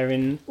over there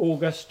in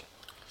August,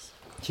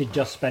 she'd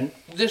just spent,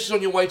 This is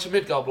on your way to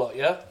Midgard Block,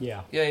 yeah?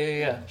 yeah.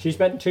 Yeah. She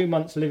spent 2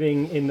 months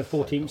living in the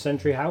 14th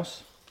century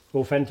house,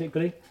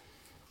 authentically,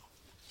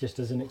 just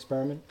as an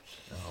experiment.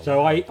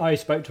 So I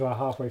spoke to her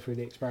halfway through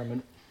the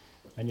experiment,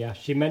 and yeah,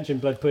 she mentioned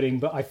blood pudding,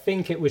 but I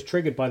think it was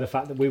triggered by the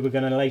fact that we were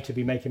going to later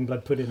be making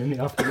blood pudding in the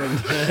afternoon.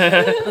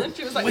 And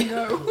she was like,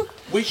 no.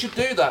 We should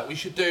do that. We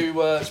should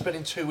do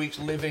spending 2 weeks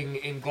living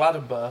in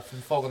Gladdenberth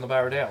and Fog on the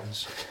Barrow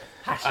Downs.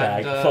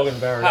 hashtag And, Fog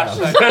and Barrow Downs.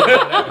 Hashtag Fog on the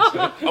Barrow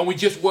Downs. And we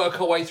just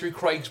work our way through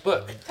Craig's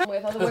book.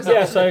 With, otherwise Yeah,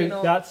 absolutely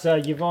so not.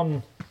 that's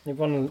Yvonne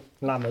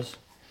Lammers.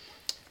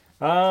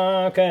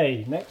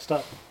 Okay, next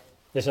up.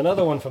 There's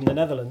another one from the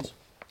Netherlands.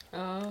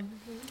 And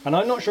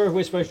I'm not sure if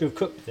we're supposed to have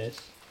cooked this.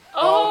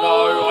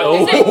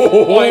 Oh,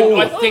 no.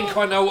 I think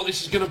I know what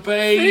this is going to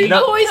be.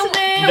 No.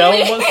 Poisoning. No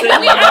one wants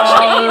Can we it.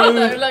 actually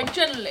eat it though, like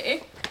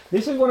generally?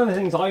 This is one of the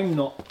things I'm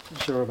not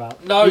sure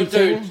about. No,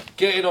 Eating. dude.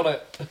 Get in on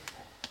it.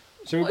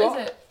 So we've What got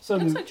is it? some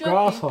Looks like jerky.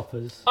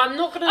 grasshoppers. I'm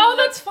not gonna. Oh,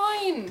 that's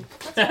fine.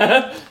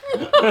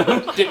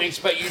 Didn't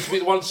expect you to be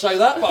the one to say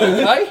that, but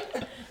okay.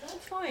 That's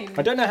fine.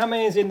 I don't know how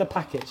many is in the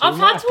packet. So I've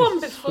we might had have to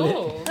one split.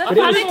 before. But I've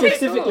it had was it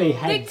specifically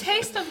before. They head.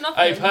 taste of nothing.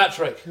 Hey,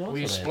 Patrick, will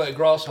you split a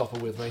grasshopper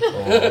with me?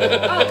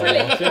 Oh,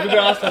 brilliant. Silver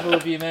grasshopper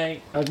with you,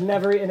 mate. I've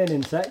never eaten an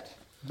insect,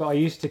 but I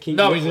used to keep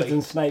Knowingly. lizards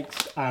and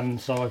snakes, and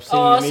so I've seen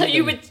Oh, them so eat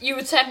you them.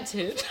 were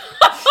tempted.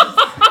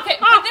 Okay,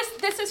 but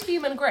this is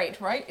human grade,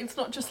 right? It's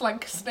not just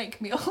like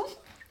snake meal.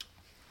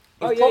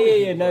 Oh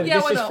yeah. No, Yeah,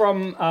 this why is not?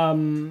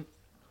 from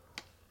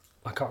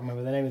I can't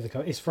remember the name of the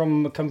company. It's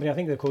from a company, I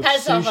think they're called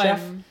Pets at Sous Chef.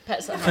 home.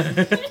 Pets at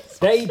home.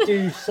 They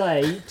do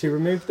say to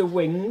remove the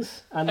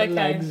wings and the Okay.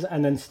 legs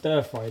and then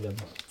stir fry them.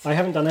 I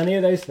haven't done any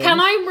of those things. Can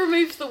I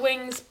remove the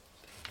wings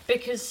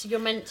because you're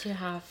meant to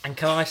have? And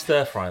can I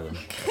stir fry them?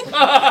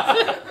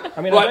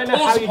 I mean, Right, I don't know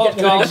how pause you the get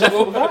the legs podcast.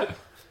 off of that.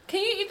 Can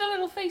you eat the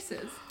little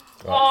faces?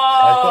 Right.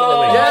 I've got the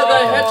wings. Yeah,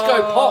 their heads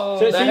go pop.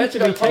 So it Their seems heads to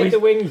go be pop. take the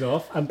wings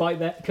off and bite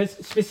their... Because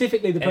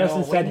specifically the Any person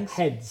more said wings?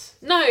 heads.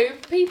 No,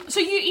 people. So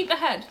you eat the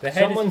head? The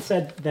head Someone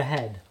said the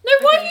head. No,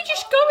 why are you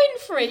just going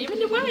for it? You're in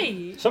the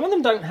way. Some of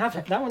them don't have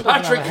it. That one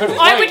doesn't Patrick have a could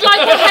head. I would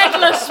like a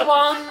headless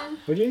one.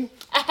 Would you?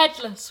 A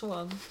headless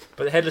one.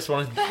 But the headless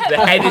one, the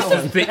head is Head's the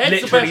literally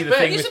best the thing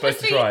bit. You're we're supposed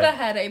to eat the try.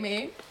 head,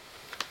 Amy.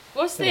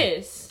 What's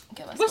this?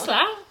 Okay, What's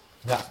that?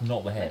 That's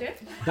not the head.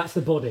 That's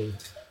the body.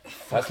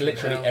 That's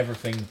literally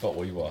everything but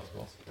what you asked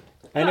for.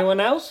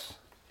 Anyone else?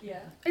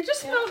 It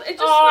just smells. It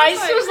just Oh, it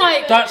smells smells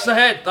like. That's the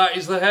head. That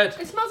is the head.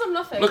 It smells of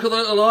nothing. Look at the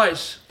little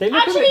eyes. They look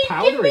a Actually, bit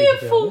powdery. give me to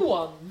a be full honest.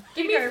 one.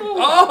 Give me a full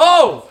one.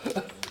 Oh!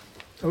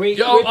 Are we,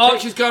 Yeah, we're,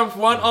 Archie's going for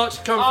one. Archie's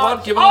going for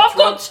one. Give Oh, Archie I've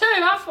got one.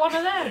 two. Have one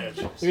of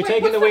them. we're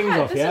taking the what's wings head?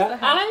 off, This is yeah? the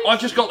head. Alex, I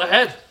just got the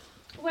head.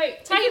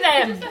 Wait, take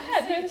them. the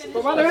head.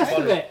 What about the rest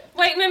of it?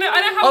 Wait, no, I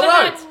don't have Oh the no!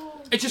 head.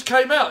 It just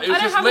came out. It was I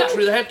don't just have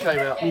literally the head came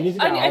out. You need to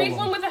get I a need whole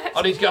one one. with the head.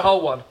 I need to get a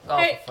whole one. Oh,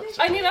 Okay, for fuck's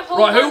I sake. need a whole.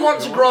 Right, who one.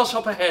 wants a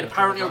grasshopper head?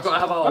 Apparently, I've got to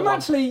have a whole I'm one.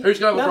 actually... Who's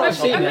going with now that I've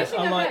grasshopper? seen I'm it, missing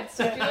I'm a like... head.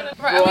 So do you wanna...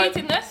 Right, are we Right.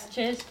 eating this?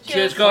 cheers.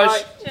 Cheers, guys.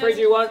 Right, 3,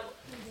 2, 1.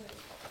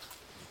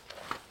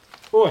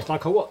 Oh, it's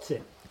like a what's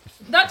it?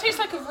 That tastes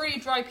like a really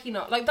dry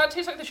peanut. Like that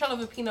tastes like the shell of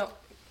a peanut.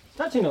 It's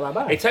actually not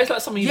that bad. It tastes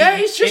like something you've Yeah,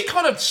 eaten. it's just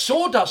kind of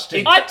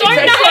sawdusty. I don't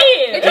tastes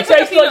hate It it. It tastes like a tastes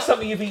like peanut.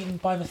 something you've eaten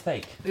by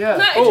mistake. Yeah.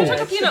 No, it Oh. tastes like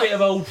a It's a peanut. bit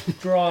of old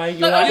dry.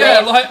 You're Like, Yeah,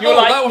 like, you're oh,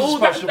 like, that wasn't oh,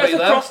 supposed to that's be a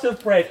there. crust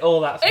of bread.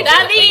 Oh, that's It's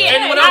not at the supposed to be there.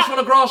 Anyone else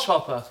want a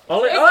grasshopper?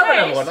 I'll have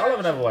another one. I'll have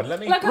another one. Let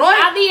me. Like a-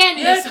 Right. At the end,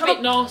 Yeah, it's a come bit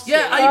on. nasty.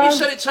 Yeah, Amy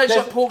said it tastes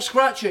like pork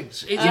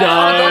scratchings. It No,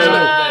 kind of does a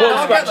little bit. pork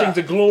I get scratchings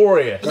are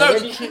glorious.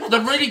 that. No, the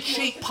really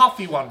cheap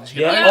puffy ones,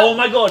 you know? Yeah. Oh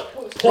my god,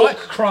 pork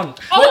crunch.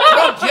 Pork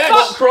crunch, yes.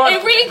 Pork crunch.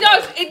 It really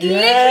does. It literally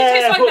Yeah,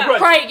 tastes like pork that. crunch.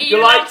 Craig, are you You're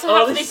allowed like, to oh,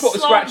 have this this is pork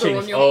slander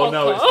scratchings. on your Oh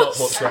no, it's not podcast?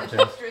 pork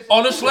scratchings.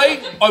 Honestly,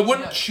 I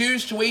wouldn't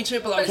choose to eat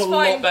it, but that was It's a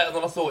lot fine. better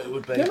than I thought it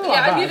would be. They're not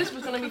Yeah, that I knew bad. this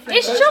was going to be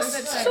It's flavored.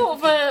 just sort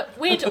of a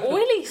weird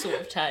oily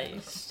sort of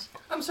taste.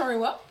 I'm sorry,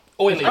 what?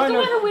 Oily. I It's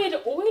know. had a weird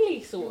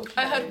oily sort of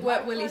I heard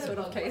wet willy sort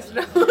of taste. And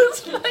I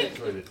was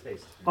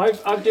like,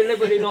 I've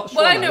deliberately not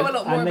Well, I swallowed, know a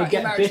lot more and they about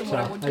get your marriage than bitter.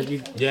 what I would As do.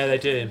 you, Yeah, they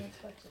do.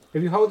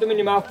 if you hold them in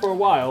your mouth for a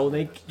while,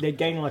 they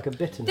gain like a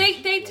bitterness.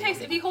 they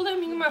taste. If you hold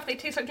them in your mouth, they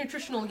taste like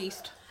nutritional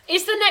yeast.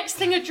 Is the next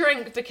thing a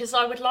drink? Because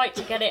I would like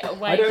to get it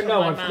away I don't from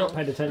know, my I've mouth. not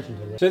paid attention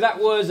to it. So that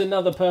was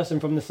another person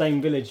from the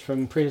same village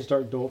from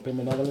prehistoric Dorp in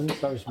the Netherlands.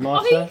 That was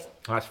Master.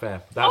 That's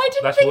fair. That's, I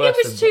didn't that's think it worse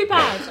was than- too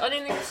bad. I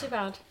didn't think it was too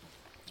bad.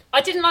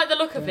 I didn't like the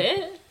look of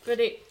it, but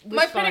it was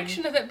My fine.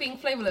 prediction of it being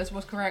flavourless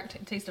was correct.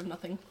 It tasted of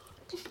nothing.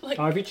 Like,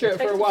 Oh, if you chew it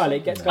for a while,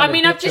 it gets I kind of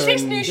mean, I've just bitter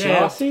tasted and new Yeah.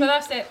 grassy. but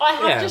that's it. I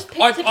have Yeah. just picked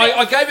a bit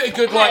I gave it a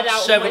good like head out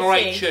of 7 my or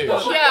 8 teeth.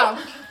 chews. Yeah.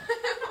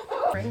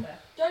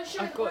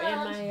 I've got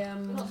in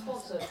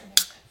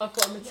I've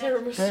got in a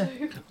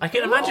tiramisu. I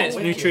can imagine it's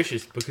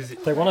nutritious because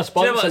If they want to Do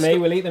you know what, sponsor it's me,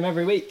 got- we'll eat them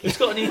every week. it's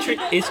got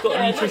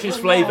a nutritious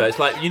flavour. It's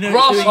like, you know,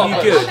 it's doing you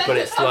Grasshoppers. good, but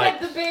it's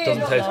like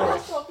doesn't taste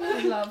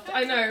great. Loved.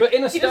 I know. But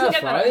in a He doesn't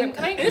stir get that at fry, home.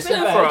 Can I In a get stir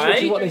that? fry.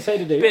 which is what they say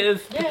to do. Bit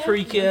of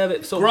paprika, bit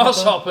of salt. and pepper.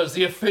 Grasshoppers,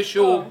 the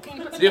official, Can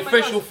you put some the on my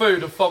official glass?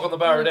 food of Fog on the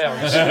Barrow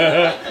Downs.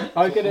 I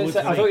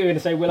thought you were going to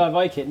say, will I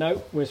like it?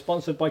 No, we're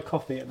sponsored by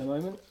coffee at the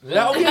moment.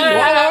 Yeah, oh, yeah, you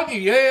are, aren't you?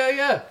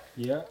 Yeah.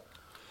 Yeah.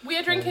 We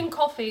are drinking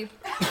coffee.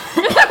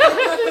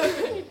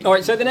 All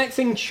right, so the next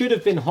thing should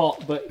have been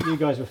hot, but you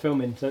guys were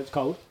filming, so it's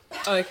cold.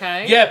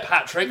 Okay. Yeah,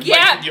 Patrick.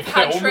 Yeah, making your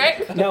film.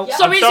 Patrick. Now,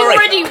 So it's sorry.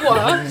 already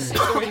worse. It's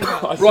already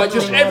worse. Right,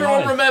 just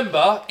everyone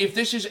remember, if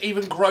this is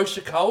even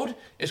grosser cold,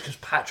 it's because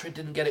Patrick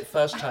didn't get it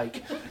first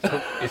take.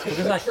 It's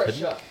because I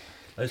couldn't.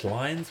 Those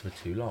lines were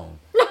too long.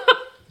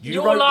 You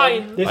Your wrote them.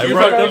 line. this I is a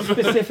wrote very them.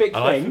 specific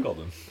And I thing. forgot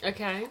them.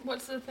 Okay.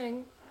 What's the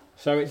thing?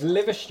 So it's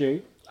liver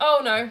stew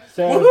Oh no.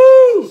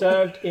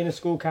 served in a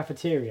school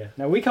cafeteria.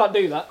 Now, we can't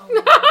do that.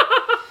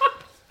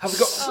 Have we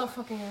got? Oh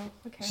fucking hell.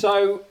 Okay.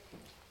 So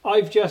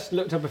I've just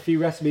looked up a few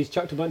recipes,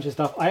 chucked a bunch of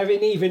stuff. I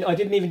didn't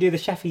even do the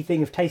chefy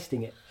thing of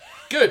tasting it.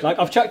 Good. Like,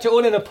 I've chucked it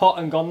all in a pot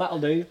and gone, that'll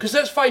do. Because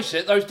let's face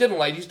it, those dinner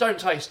ladies don't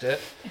taste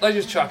it. They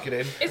just chuck it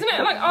in. Isn't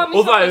it like army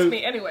Although- supposed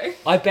meat anyway?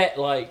 I bet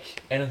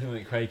like anything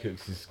that Craig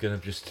cooks is gonna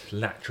just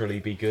naturally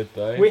be good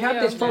though. We had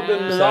Yeah. this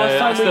problem the So last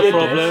that's time we the did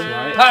problem. this.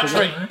 Right?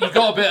 Patrick, you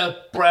got a bit of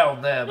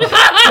brown there. But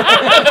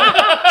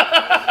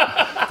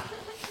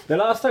The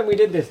last time we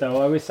did this,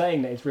 though, I was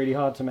saying that it's really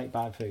hard to make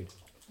bad food.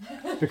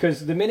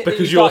 Because the minute that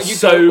Because you you're start, you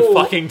so go, "Oh,"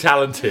 fucking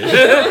talented.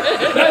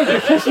 no,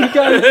 because you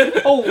go,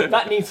 oh,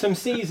 that needs some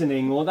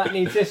seasoning, or that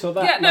needs this or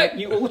that. Yeah, no, like,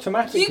 you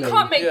automatically. You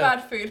can't make Yeah.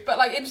 bad food, but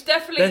like it's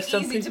definitely There's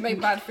some easy to people-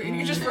 make bad food.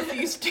 You just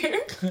refuse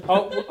to.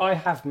 Oh, I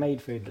have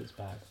made food that's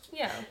bad.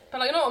 Yeah, but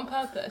like not on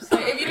purpose.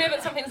 Like, if you know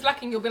that something's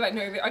lacking, you'll be like,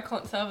 no, I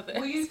can't serve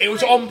this. It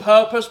was on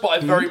purpose, but I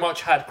very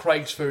much had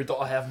Craig's food that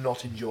I have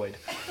not enjoyed.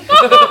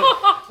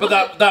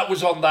 But that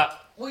was on that.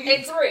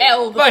 It's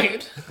L the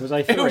Mate, food. Was I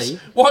it was. three?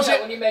 Was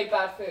it? when you made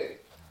bad food.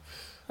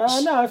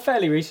 No,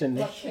 fairly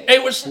recently.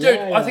 It was, dude.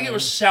 Yeah, I think it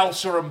was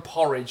salsa and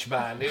porridge,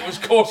 man. It was,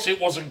 of course, it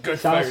wasn't good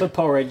Salsa food.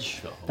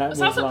 porridge. That was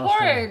Salsa last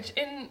porridge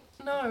in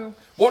no.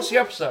 What's the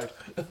episode?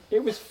 Time.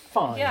 It was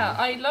fine. Yeah,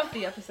 I love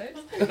the episode.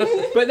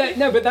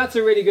 But that's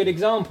a really good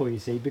example, you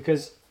see,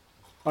 because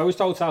I was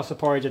told salsa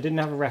porridge. I didn't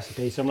have a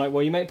recipe, so I'm like,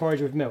 well, you make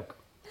porridge with milk.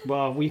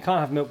 Well, you can't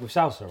have milk with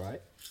salsa,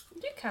 right?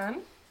 You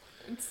can.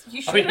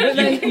 You I mean,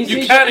 should.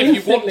 you see, can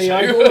if you want instantly, to.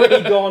 I've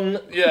already gone.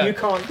 Yeah. You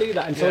can't do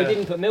that, and so I Yeah.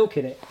 didn't put milk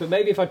in it. But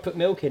maybe if I'd put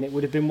milk in, it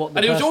would have been what the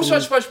And it was person- also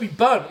supposed to be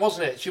burnt,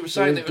 wasn't it? She was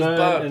saying that it was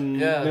burnt. and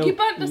Yeah. milk You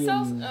burnt the and-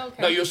 cells. Oh,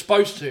 okay. No, you were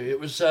supposed to. It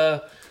was.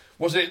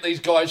 Was it these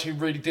guys who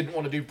really didn't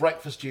want to do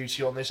breakfast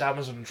duty on this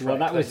Amazon trek? Well,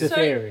 that was the So-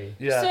 theory.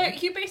 Yeah. So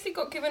you basically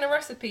got given a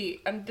recipe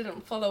and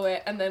didn't follow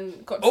it, and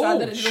then got sad Oh,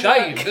 that it didn't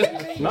shame.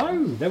 work.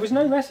 No, there was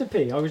no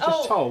recipe. I was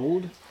just Oh,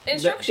 told that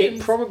Instructions.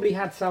 it probably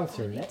had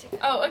salsa in it,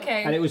 Oh,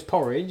 okay. and it was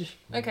porridge,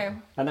 Okay.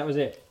 and that was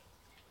it.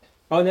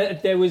 Oh, and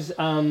there was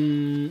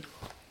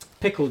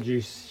pickle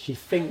juice. She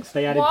thinks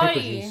they added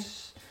pickle Why?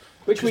 juice,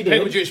 which we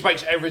Pickle did. juice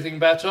makes everything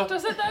better.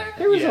 Does it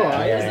though? It was Yeah.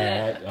 alright.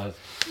 Yeah.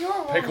 You're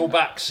wrong.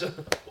 Picklebacks.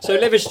 So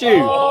liver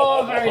stew.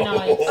 Oh, very nice.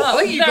 I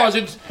think you that- guys.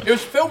 It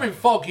was filming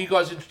fog. You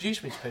guys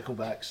introduced me to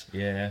picklebacks.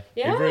 Yeah.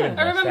 Yeah. It ruined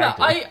I my remember.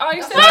 stag do. I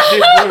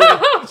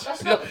said.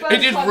 That's not the first It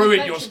did time ruin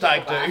you've your mentioned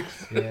stag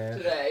picklebacks do. Yeah.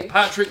 today.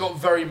 Patrick got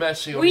very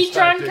messy on We his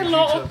stag drank do a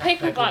lot due of to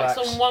picklebacks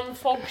on one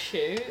fog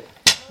shoot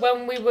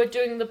when we were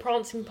doing the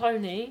Prancing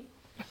Pony.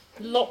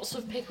 Lots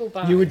of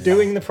picklebacks. You were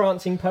doing the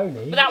prancing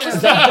pony. But that was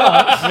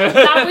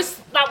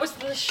the that was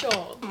the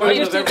shot. I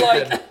just Most did of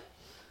like everything.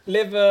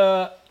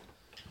 liver,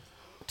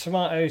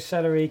 tomatoes,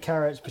 celery,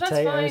 carrots, That's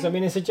potatoes. fine. I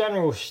mean, it's a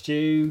general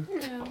stew.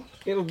 Yeah.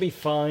 It'll be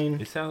fine.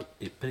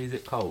 But is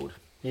it cold?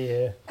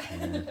 Yeah.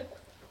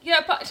 Yeah,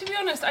 but to be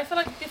honest, I feel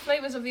like the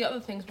flavours of the other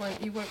things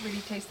you won't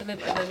really taste the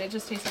liver, and then it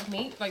just tastes like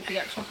meat, like the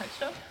actual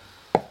texture.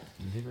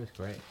 Liver's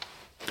great.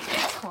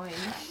 It's fine.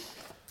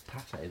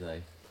 Pate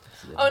though.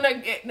 Oh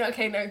no,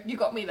 okay, no, you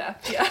got me there.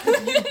 Yeah,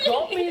 You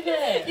got me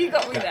there. you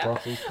got me there.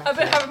 Brussels I've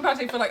been having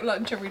pate for like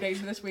lunch every day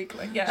this week.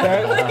 Like,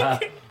 yeah.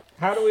 So,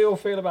 how do we all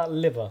feel about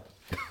liver?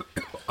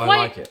 I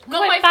like it. Not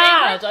Quite my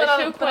bad. favourite,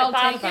 I but feel I'll quite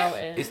bad take about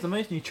it. it. It's the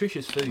most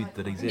nutritious food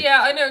that exists.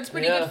 Yeah, I know it's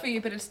pretty Yeah. good for you,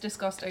 but it's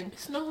disgusting.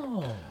 It's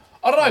not.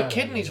 I don't know.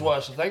 Kidney's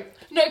worse. I think.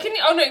 No, kidney.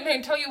 Oh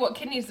no, tell you what,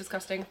 kidney is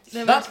disgusting.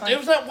 Liver is fine. It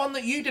was that one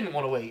that you didn't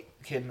want to eat.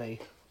 Kidney.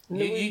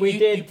 No, You we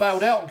did. You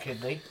bailed out on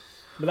kidney.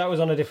 But that was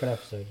on a different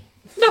episode.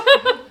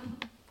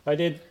 I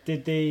did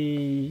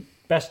the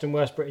best and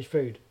worst British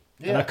food.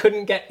 And I Yeah.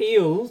 couldn't get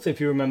eels,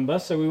 if you remember,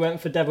 so we went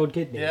for deviled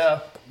kidneys. Yeah.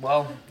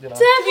 Well, you know.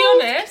 To be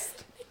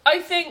honest, I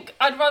think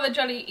I'd rather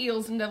jelly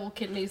eels than devil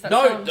kidneys. That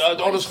No,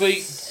 sounds honestly,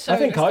 so I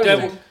think I would.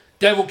 disgusting.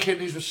 Devil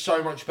kidneys was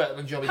so much better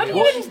than jelly How do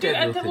beans. you even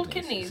do devil Is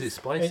kidneys? it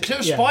spicy? Too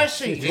Yeah,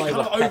 spicy. it's It like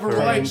kind of pepper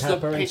overrides and the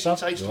pepper and pitchy stuff.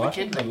 taste of a I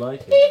kidney.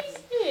 like it.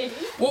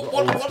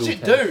 What does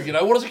it do? You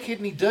know, what does a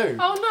kidney do?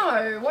 Oh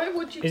no! Why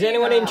would you? Is do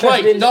anyone that?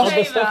 interested Wait, in does-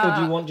 other stuff, or do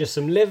that. you want just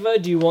some liver?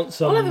 Do you want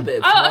some... I'll have a bit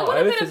of I tomato. want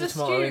a bit if of the there's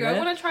tomato in stew. I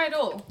there. want to try it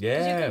all. 'Cause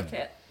Yeah. you cooked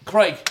it.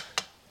 Craig,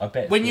 I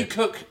bet. when you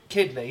cook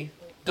kidney,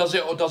 does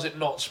it or does it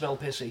not smell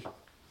pissy?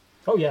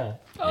 Oh, yeah.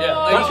 Yeah, there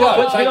you That's what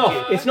go. puts me Thank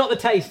off. you. It's not the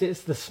taste,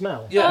 it's the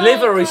smell. Yeah,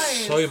 Liver is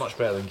nice. so much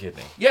better than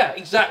kidney. yeah,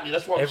 exactly.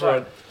 That's what I'm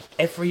saying.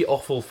 Every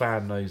offal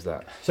fan knows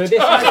that. So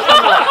this has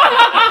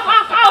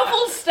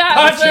Awful stab.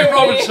 Patrick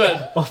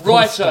Robinson,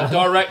 writer,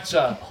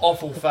 director,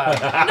 awful fan,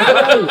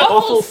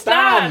 awful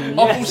Stan.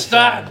 awful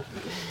Stan.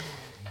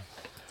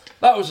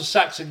 That was a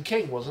Saxon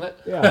king, wasn't it?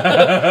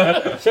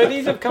 Yeah. So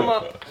these have come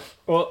up,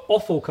 or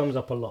offal comes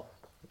up a lot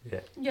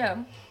Yeah.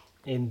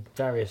 in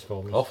various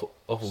forms. Offal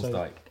So-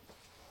 steak.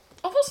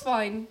 Awful's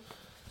fine.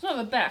 It's not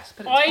the best,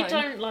 but it's I fine.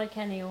 don't like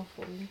any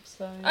offal,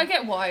 so I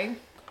get why.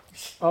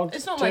 I'll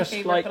It's not my just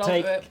favourite, like but I'll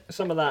take do it.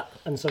 some of that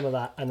and some of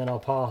that, and then I'll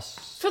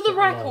pass. For the it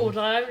record,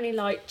 along. I only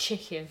like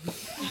chicken.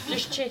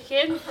 Just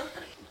chicken.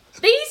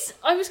 These,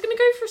 I was going to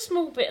go for a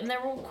small bit, and they're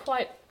all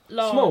quite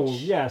large. Small,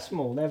 yeah,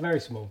 small. They're very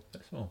small.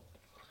 That's small.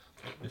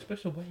 It's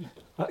special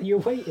weight. You're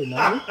waiting,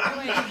 are you?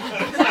 Amy,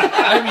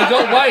 you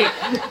got to wait.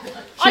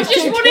 I just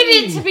too wanted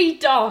it keen. to be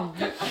done.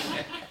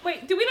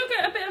 Wait, do we not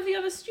get a bit of the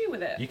other stew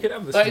with it? You could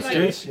have the That is stew.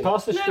 true. Just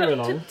pass the stew No,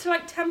 along. to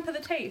like temper the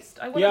taste.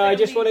 I want a Yeah, bit I of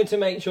just the- wanted to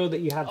make sure that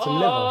you had some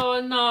liver.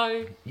 Oh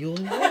no. You'll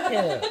like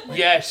it.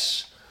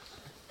 Yes.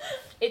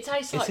 It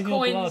tastes like in your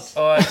coins.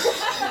 All right.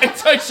 It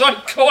tastes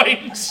like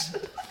coins.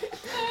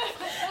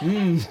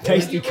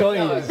 Tasty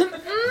coins.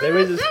 There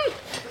is a...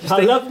 I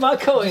love my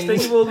coins. Just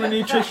think of all the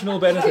nutritional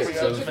benefits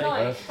of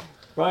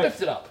Right.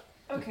 Lift it up.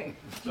 Okay.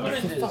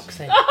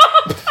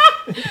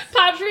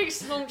 Patrick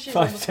long as she's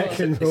on the 5 floor.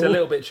 second It's a rule.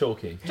 little bit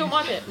chalky. Do you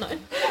want my bit? No.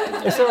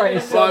 It's alright.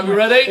 It's, Right, we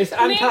ready? it's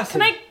Can I,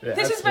 antacid.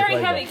 this is very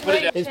heavy. Can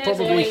I, It's cheers,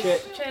 probably boys.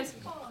 shit. Cheers.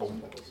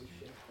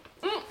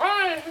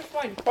 Oh, this is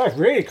fine. Oh, it's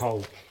really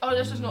cold. Oh,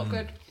 this is not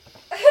good.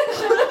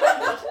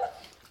 That,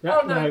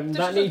 Oh, no, this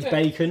that is needs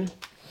okay. bacon.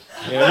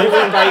 Yeah, liver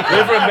and bacon.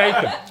 Liver and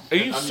bacon.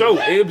 It eats salt.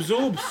 It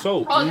absorbs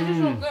salt. Oh, this is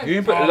not good. You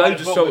can put Oh,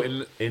 loads of I salt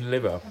in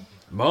liver.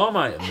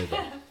 Marmite and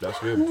liver. That's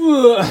good.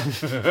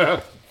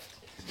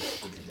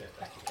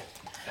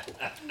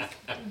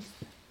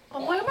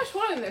 Oh, why am I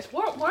swallowing this?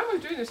 Why am I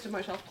doing this to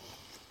myself?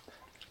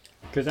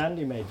 Because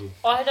Andy made you.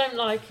 I don't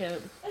like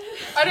it.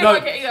 I don't No.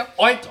 like it either.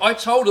 I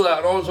told her that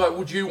and I was like,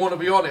 would you want to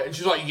be on it? And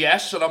she's like,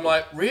 yes. And I'm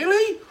like,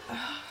 really?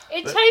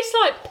 It tastes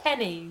like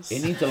pennies.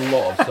 It needs a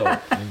lot of salt.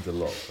 It needs a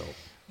lot of salt.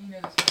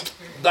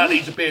 That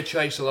needs a beer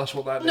chaser, that's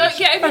what that No, needs.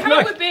 yeah, if you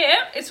have it with beer,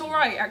 it's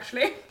alright,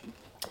 actually.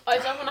 I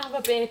don't want to have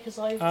a beer because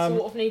I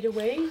sort of need a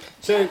wee.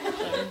 So, do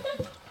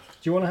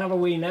you want to have a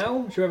wee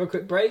now? Should we have a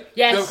quick break?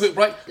 Yes. Do a quick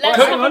break. Let's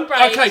Okay, have a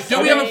break. Okay,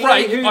 do we have a Okay.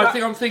 break? Who- I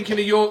think I'm thinking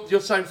of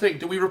your same thing.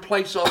 Do we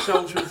replace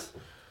ourselves with...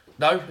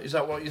 No? Is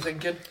that what you're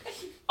thinking?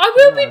 I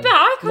will be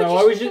back. No,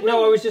 I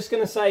was just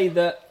going to say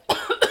that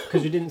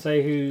because you didn't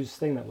say whose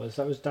thing that was.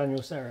 That was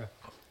Daniel Sarah.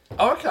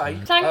 Oh, okay.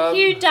 Thank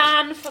you,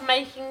 Dan, for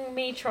making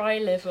me try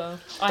liver.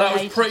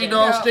 That was pretty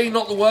nasty.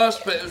 Not the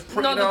worst, but it was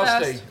pretty Not the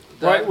nasty. best.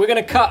 Right, we're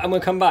going to cut and we'll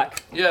come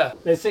back. Yeah.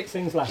 There's 6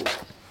 things left.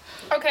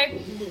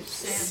 Okay,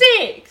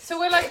 6. so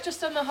we're like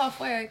just under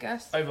halfway, I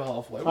guess. Over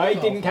halfway. I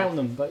didn't count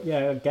them, but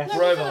yeah, I guess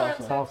We're over No,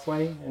 halfway.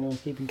 halfway. Anyone's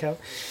keeping count.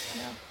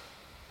 Yeah.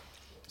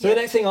 So the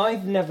next thing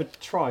I've never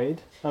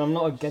tried, and I'm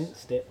not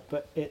against it,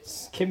 but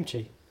it's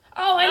kimchi.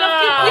 Oh, I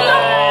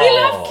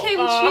love kimchi.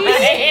 We love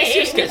kimchi. It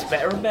just gets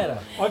better and better.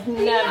 I've love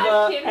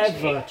never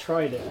kimchi. ever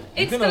tried it.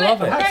 It's gonna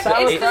love it. That's It's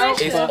sauerkraut,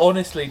 delicious. It's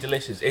honestly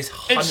delicious. It's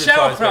 100 It's times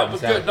sauerkraut, better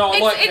but than good. No, I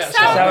like It's it.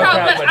 sauerkraut,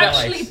 Sauerkraut, but but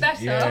actually nice.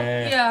 better.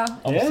 Yeah. Yeah.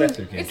 I'm Yeah. obsessed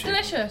with kimchi. It's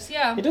delicious,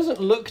 yeah. It doesn't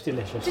look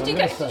delicious. Did I'm you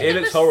gonna get? say. Did you It get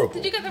looks the- horrible.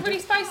 Did you get the really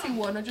spicy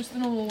one or just the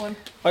normal one?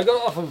 I got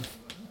it off of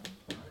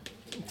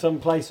some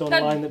place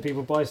online that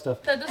people buy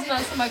stuff. That doesn't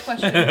answer my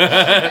question.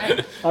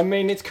 Okay. I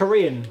mean, it's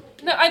Korean.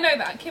 No, I know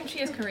that kimchi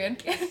is Korean.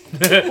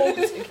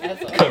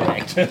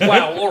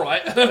 Wow, all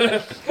right.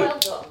 Well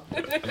done.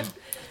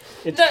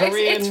 It's No,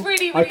 Korean. it's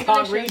really, I really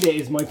can't delicious. read it.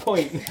 Is my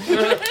point.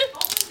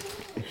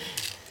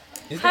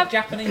 Is Have- it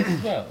Japanese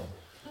as well?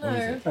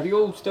 No. Have you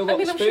all still I got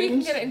mean, I'm sure you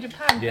can spoons? get it in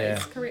Japan, but Yeah.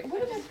 it's Korean.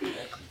 Where did my spoon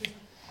go?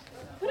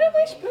 Where did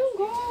my spoon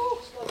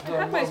go? I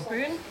had my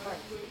spoon.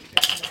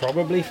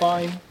 Probably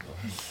fine.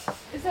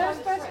 Is there a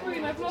spare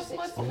spoon? I've lost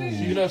my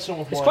spoon. You know some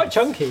of It's mine. quite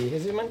chunky.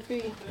 Is it meant to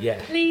be?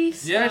 Yeah.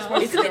 Please. Yeah, it's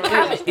stop. supposed to be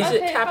cabbage? Is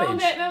it Okay, found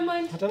cabbage? it. Never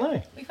mind. I don't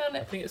know. We found I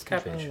it. think it's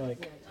cabbage.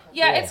 Like,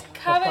 Yeah, it's quite a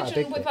cabbage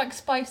big and with bit. like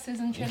spices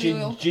and chili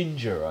oil.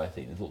 Ginger, I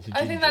think. There's lots of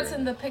ginger I think that's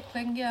in it. the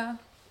pickling. Yeah,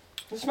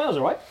 it smells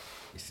alright.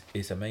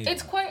 It's amazing.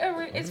 it's quite a. It's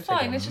I'm gonna take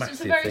fine. It's just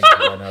it's a massive very. thing,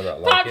 but I know that I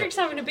like Patrick's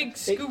having a big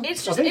scoop.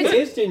 It's I just think it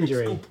it's, is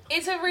gingery.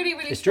 it's a really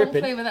really It's strong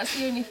dripping. flavour. That's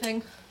the only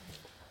thing.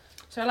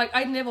 So like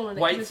I nibble on it.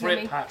 'cause Wait it's for it,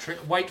 yummy.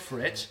 Patrick. Wait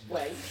for it.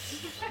 Wait.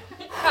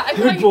 I Good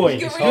feel like boy.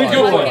 you It's really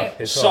good like boy. it.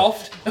 It's hot.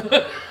 Soft.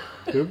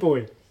 Good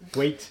boy.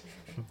 Wait.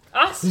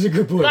 That's, He's a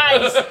good boy.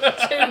 that is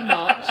too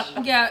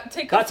much. Yeah,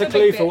 take That's off a the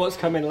clue big for bit. what's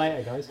coming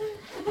later, guys.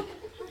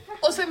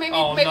 Also, maybe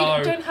Oh, maybe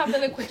no. don't have the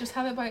liquid. Just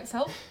have it by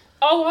itself.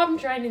 Oh, I'm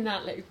draining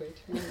that liquid.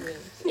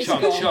 It's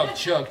Chug, gone. chug,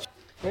 chug.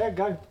 Yeah,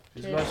 go.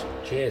 It's nice.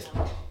 Cheers.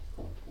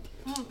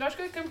 That's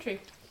good kimchi.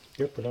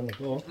 Good, put on the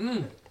floor.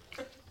 Mm.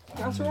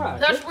 That's alright.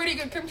 That's really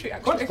good kimchi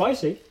Quite actually.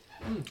 spicy.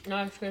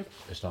 No, it's good.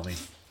 It's not me.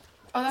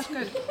 Oh, that's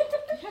good.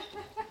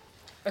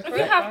 If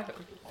you have-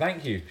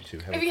 Thank you.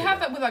 If you have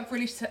that with like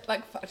really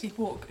like fatty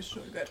pork, it's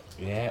so good.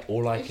 Yeah,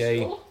 or like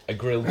a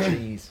grilled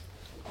cheese.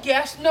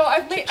 Yes, no,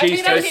 I've made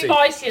Cheese Andy, toasty.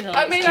 Spicy enough.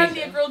 I made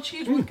Andy a grilled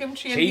cheese with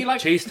kimchi, and he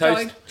like cheese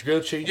died. toast,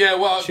 grilled cheese. Yeah,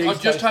 well, Cheese I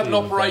just had an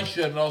toasty.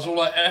 operation and I was all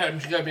like, and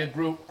she gave me a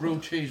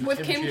grilled cheese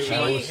With kimchi,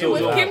 Oh, with so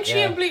that, kimchi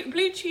yeah. and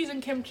blue cheese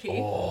and kimchi.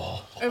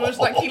 Oh. It was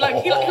like he was like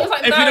If you'd have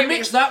marinating.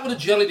 mixed that with the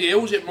jellied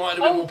eels, it might have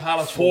been more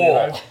palatable. You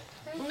Four.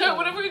 know? No,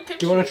 whatever kimchi.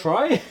 Do you want to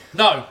try?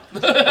 No,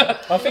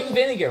 I think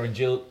vinegar and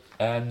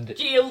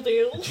Geel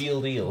deals.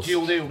 gilled eels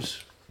grilled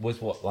eels. was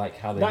what like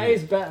how they. That do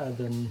is it. better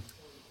than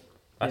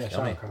That's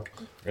yummy. sauerkraut.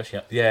 Yes,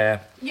 yeah. Yeah,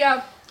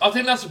 Yeah, I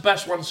think that's the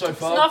best one so There's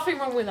far. nothing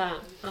wrong with that.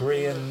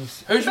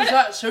 Koreans. Whose was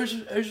that? Whose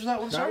was that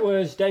one? That Sorry.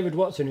 was David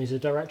Watson, who's the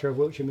director of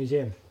Wiltshire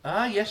Museum.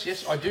 Ah, yes,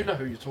 yes, I do know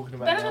who you're talking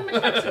about. better now.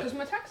 than Metaxa because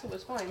Metaxa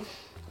was fine.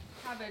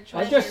 Cabbage.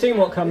 I've just seen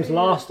what comes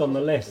last on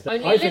the list.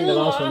 Only I think the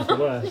little last one's the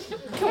worst.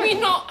 Can we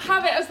not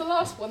have it as the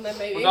last one then,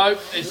 maybe? No,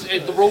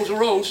 the rules are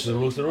rules. The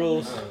rules, the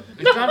rules.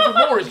 He's going for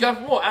more. He's going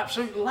for more.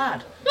 Absolute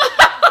lad.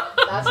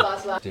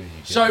 Last.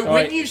 So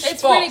when you It's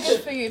spot, really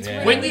good for you. It's Yeah.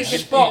 really when good. you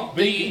spot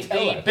But you the can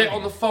tell that, bit can't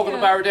on the you? Fog on the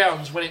Yeah. Barrow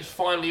Downs when it's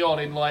finally on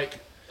in like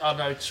I don't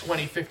know,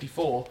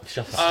 2054.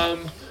 Shut up.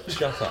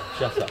 Shut up.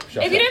 If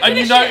you don't And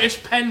you finish notice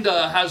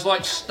Penda has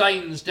like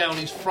stains down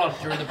his front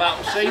during the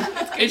battle scene.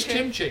 It's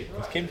kimchi.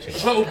 It's kimchi.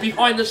 It's little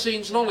behind the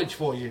scenes knowledge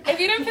for you. If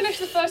you don't finish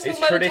the first thing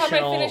It's by the time I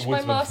traditional finish my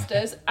woodsman.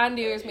 masters,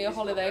 Andy owes me a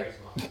holiday.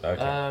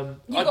 Okay.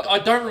 I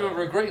don't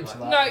remember agreeing to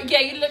that. No, yeah,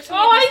 you looked at me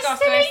Oh, in I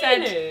disgust and I see said,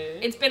 you.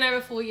 it's been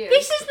over 4 years.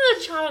 This isn't a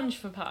challenge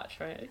for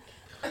Patrick.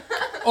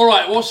 All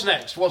right, what's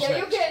next? What's Yeah, you're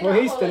next? getting Well,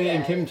 that he's still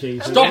eating holiday. kimchi.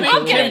 so- Stop I'm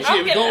eating getting- kimchi.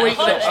 I'm We've got to getting eat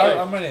a next holiday.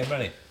 week. I'm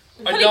ready.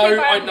 I Fully know.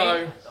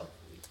 prepared me.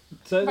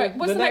 So Right,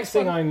 what's the the next next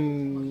thing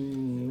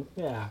one?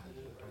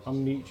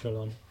 I'm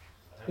neutral on.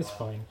 It's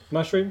fine.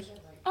 Mushrooms?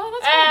 Oh,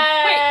 that's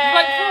fine. Wait,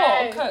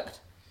 like raw or cooked?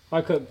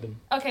 I cooked them.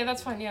 Okay,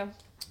 that's fine, yeah.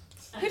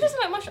 Who doesn't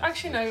like mushrooms?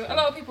 Actually, no, a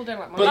lot of people don't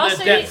like But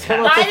mushrooms. they're Also, dead.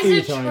 Come up a that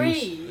is few a times.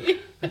 tree.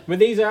 But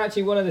these are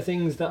actually one of the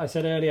things that I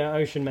said earlier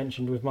Ocean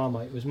mentioned with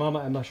Marmite, was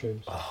Marmite and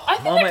mushrooms. I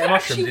think Marmite they and could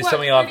mushrooms actually is work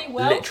something I've really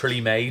well.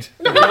 literally made.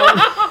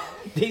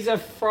 These are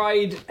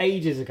fried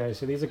ages ago,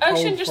 so these are cold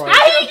Ocean just fried.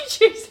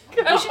 Ages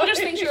ago. Ocean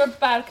just thinks you're a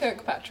bad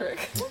cook,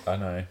 Patrick. I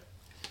know.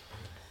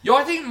 Yeah,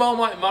 I think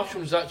Marmite and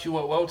mushrooms actually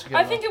work well together.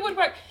 I think it would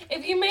work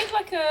if you made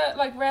like a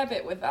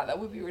rarebit with that. That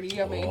would be really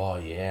yummy. Oh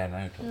yeah, no.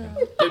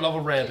 I do love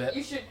a rare bit.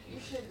 You should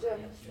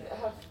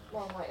have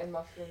Marmite and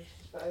mushrooms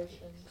for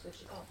Ocean, so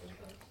she can't think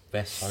of it.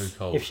 They're so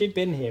cold. If she'd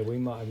been here, we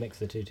might have mixed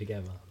the two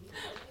together.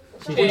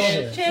 She's Would, not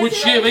here. Cheers. would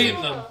she have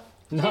eaten them?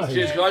 No.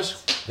 Cheers,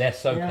 guys. They're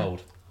so Yeah.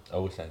 cold. I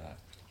always say that.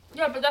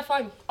 Yeah, but they're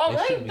fine. Oh, They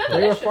they're shouldn't be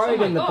delicious. They were Oh fried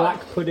my in the God.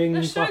 black pudding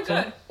They're so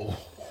butter, good.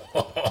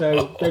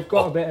 so they've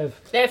got a bit of.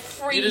 They're You did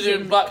it in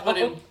freezing. black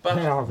pudding. They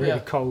are really Yeah.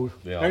 cold.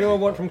 They are. Anyone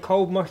want from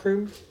cold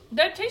mushrooms?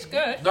 They taste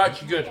good. They're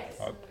actually good.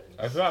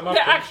 I feel like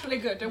They're actually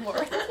good. Don't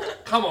worry.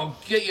 Come on,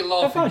 get your They're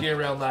laughing fine. gear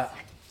around that.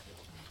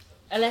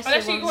 Unless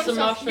you want want some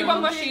some, mushrooms. you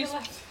want mushrooms.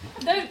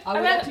 No,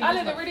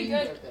 Ale, they're really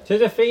good. So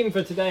the theme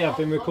for today, I've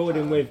been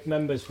recording with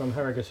members from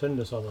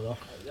Haragasundus on and off,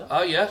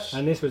 Oh, yes.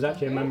 and this was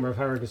actually a member of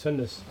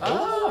Haragasundus.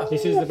 Ah.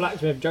 This is the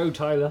blacksmith Joe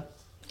Tyler.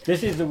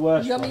 This is the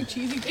worst Yummy one.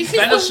 cheesy. This is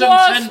Venison the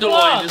worst tenderloin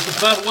one. is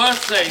the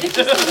worst thing. This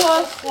is the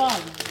worst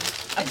one.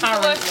 It's the worst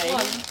Apparently.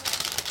 one.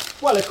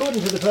 Well,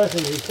 according to the person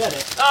who said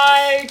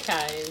it.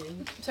 Okay.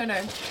 So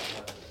no.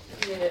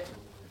 Yeah.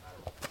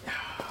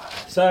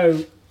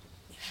 So,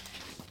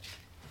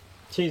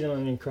 cheese and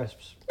onion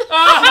crisps.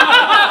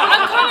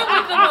 I'm kind of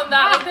with them on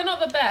that. Like, they're not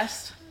the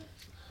best.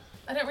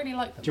 I don't really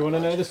like them. Do you want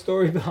to know the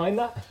story behind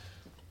that?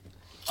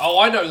 Oh,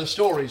 I know the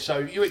story, so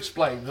you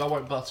explain. I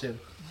won't butt in.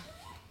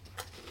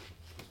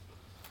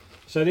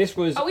 So this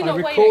was, Are we I not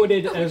waiting?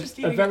 recorded We're just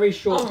a eating very it.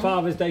 short Oh.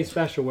 Father's Day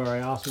special where I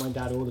asked my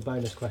dad all the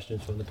bonus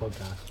questions from the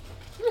podcast.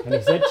 And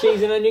he said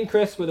cheese and onion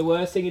crisps were the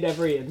worst thing he'd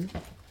ever eaten.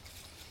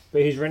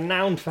 But he's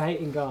renowned for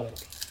hating garlic.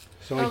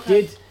 So I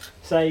Okay. did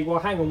say, well,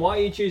 hang on, why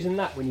are you choosing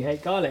that when you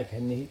hate garlic?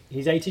 And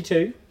he's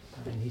 82,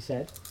 and he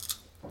said,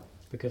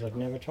 because I've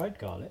never tried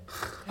garlic. So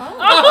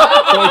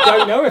I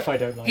don't know if I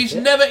don't like He's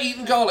it. never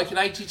eaten garlic in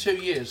 82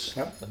 years.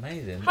 That's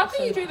amazing. How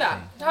can you do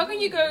that? How can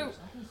you go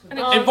and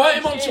Invite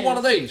him onto one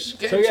of these.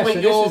 Get So him yeah, to so eat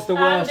this your... is the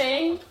worst.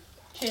 Andy,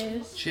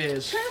 cheers.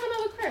 Cheers. Can I have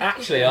another crisp?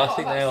 Actually, I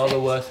think they are the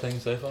worst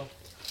things so far.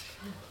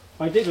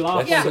 I did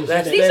laugh Yeah, when he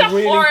said they're- it. these are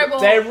really- horrible.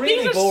 they're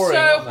really These are boring, so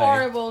aren't they?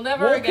 horrible.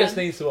 Never Walkers again.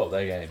 needs to up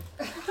their game.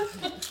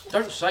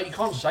 Don't say, you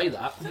can't say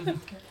that.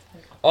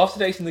 After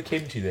tasting the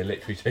kimchi, they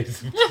literally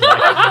taste like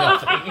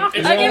nothing.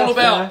 It's I give- all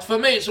about, for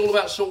me, it's all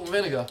about salt and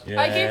vinegar.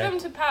 Yeah. I gave them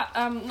to Pat.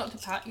 Not to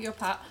Pat. You're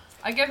Pat.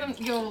 I gave them.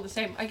 You're all the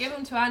same. I gave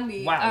them to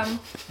Andy. Wow.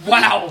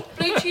 Wow.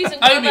 Blue cheese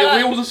and Amy, are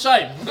we all caramel. the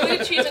same? Blue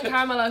cheese and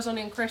caramelized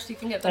onion crisp. You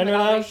can get them.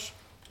 Anyone at Aldi. else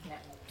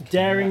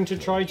daring to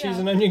try cheese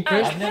and onion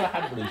I've crisp? never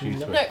had blue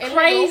cheese No, crisp. in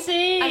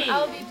Crazy. Lidl and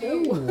Aldi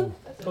too.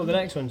 Oh, the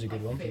next one's a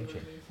good one.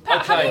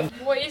 Okay.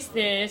 What is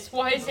this?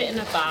 Why is it in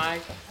a bag?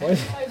 What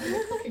is-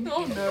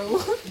 Oh no.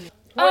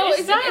 What is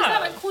is that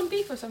that? like corned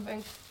beef or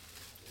something?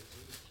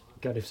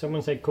 God, if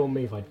someone said corned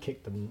beef, I'd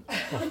kick them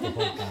off the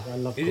podcast. I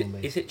love corned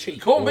beef. Is it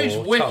cheap? Corned beef's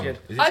or wicked. tongue?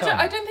 Is it I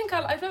tongue? don't think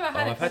I've never had Oh,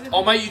 it. I've had- because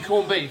I'll make you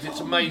corned beef. It's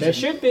There amazing.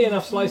 should be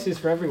enough slices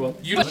for everyone.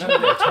 You I'm gonna have a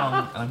bit of tongue,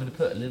 and I'm gonna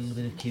put a little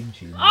bit of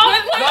kimchi in. No,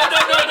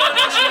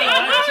 that's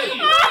cheating.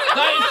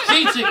 That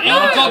is cheating. Eat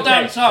the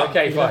goddamn tongue.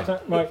 Okay, You have fine.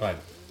 to- right. Fine.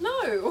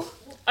 No.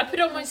 I put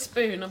on my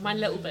spoon of my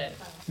little bit.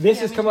 This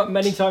has come up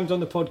many times on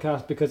the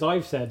podcast because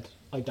I've said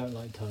I don't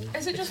like tongue.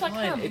 Is it just like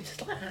Fine, ham?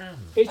 it's like ham.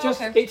 It's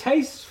just, Okay. it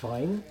tastes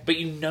fine. But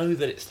you know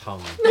that it's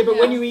tongue. Yeah, but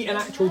when you eat an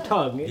actual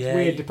tongue, it's Yeah,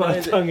 weird you to put know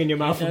a that- tongue in your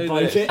mouth you and know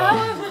bite that it. it's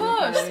Oh, of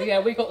course. Yeah,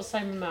 we got the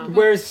same amount.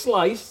 Whereas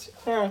sliced,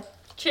 yeah.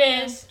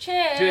 Cheers.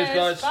 Cheers. Cheers,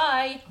 guys.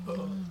 Bye.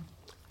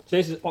 So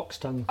this is ox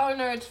tongue, Oh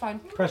no, it's fine.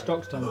 pressed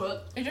ox tongue.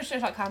 It just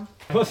tastes like ham.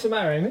 What's the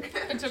matter, Amy?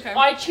 It's okay.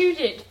 I chewed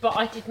it, but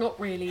I did not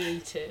really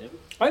eat it.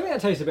 I think that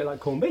tastes a bit like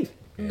corned beef.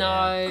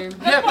 No.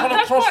 Yeah, put a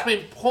that's cross what-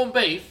 between corned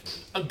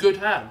beef and good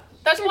ham.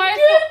 That's why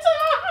I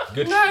thought.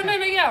 Good. No,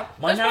 yeah.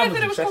 My That's why I nan was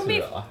thought it was obsessed corned with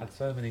beef. it. I had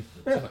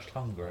so much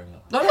tongue growing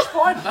up. No, that's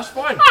fine. That's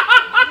fine.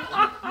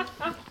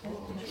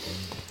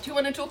 Do you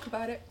want to talk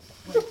about it?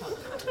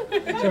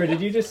 Sorry,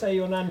 did you just say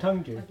your nan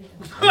tongued you?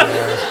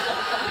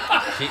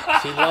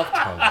 She loved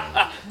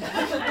tongue.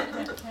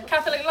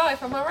 Catholic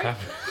life, am I right?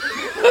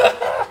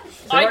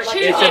 I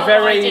chewed It's it, a but I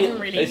very, didn't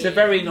really it's a eat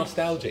very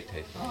nostalgic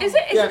taste. Is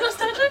it? Is Yeah. it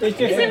nostalgic? It's Is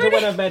different it to really?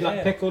 when I've made like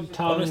Yeah. pickled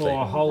tongue Honestly.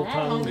 or a whole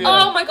tongue. Yeah.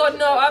 Oh my god,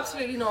 no,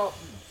 absolutely not.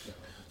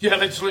 Yeah,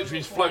 they just literally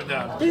just float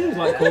down. This is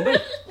like corned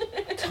beef.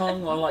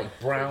 Tongue on like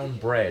brown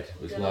bread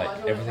was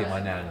like everything my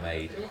nan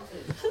made.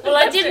 Well,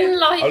 I didn't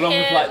like Along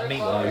it. with like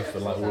meatloaf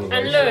and like all of those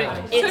And sort look, of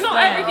things. it's So not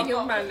there. everything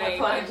your man made.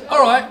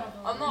 All right,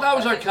 that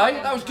was okay.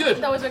 That was good.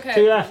 That was okay.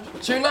 2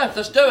 left. 2 left.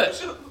 Let's do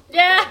it.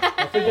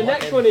 Yeah. So the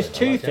next one is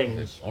 2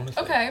 things.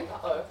 Honestly. Okay.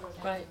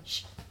 Right.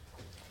 Shh.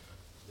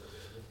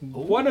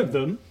 One of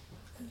them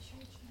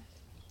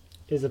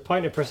is a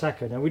pint of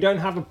prosecco. Now we don't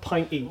have a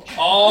pint each,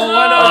 Oh,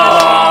 I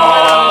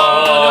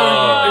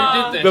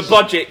know. Who did The this?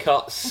 budget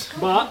cuts.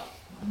 but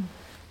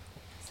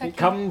it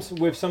comes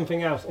with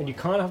something else, and you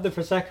can't have the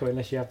prosecco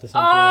unless you have the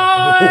something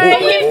else. Oh,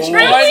 you've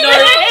tricked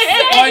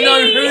I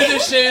know me. who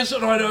this is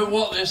and I know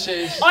what this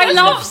is. I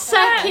love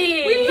sake.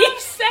 We love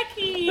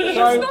Seki.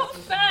 So- It's not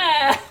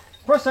fair.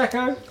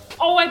 Prosecco.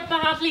 Oh, I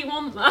badly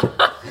want that.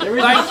 There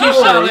is Thank a you,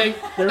 story. Sally.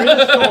 There is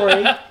a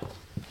story.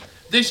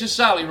 This is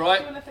Sally,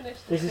 right?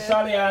 This is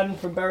Sally Ann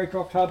from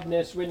Berrycroft Hub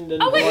near Swindon.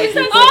 Oh, wait, who I is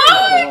do that- Christmas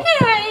oh,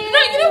 for.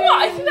 No, you know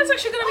what? I think that's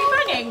actually going to be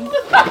banging.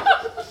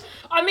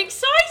 I'm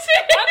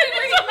excited.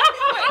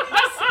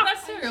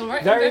 That's cereal,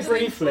 right? Very I'm guessing.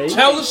 briefly.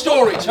 Tell the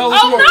story. Tell the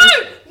Oh, story.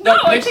 no! No,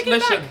 I listen, take it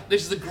listen. back.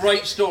 This is a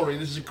great story.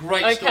 This is a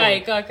great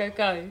Okay, story.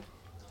 go.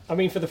 I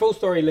mean, for the full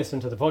story, listen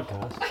to the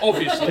podcast. But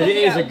Obviously. it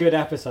is a good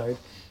episode.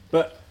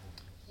 But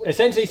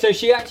essentially, so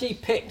she actually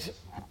picked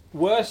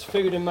worst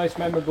food and most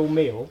memorable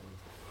meal,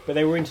 but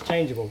they were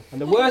interchangeable. And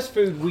the worst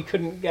food we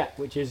couldn't get,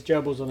 which is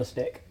gerbils on a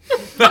stick.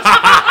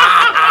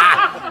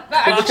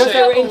 That Because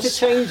they were Classic.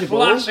 interchangeable,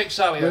 Classic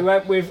Sally. we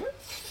went with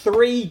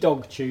 3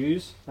 dog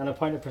chews and a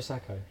pint of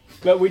Prosecco.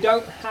 But we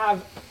don't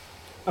have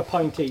a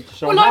pint each,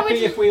 so Well, I'm I happy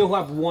would- if we all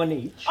have one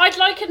each. I'd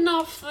like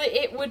enough that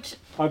it would.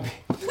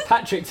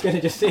 Patrick's going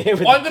to just sit here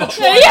with I'm the gonna pot.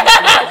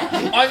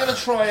 try. I'm gonna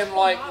try and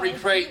like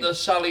recreate the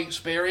Sally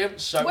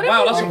experience. So What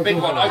wow, if that's we- a big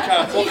one. Okay,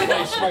 I thought they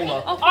were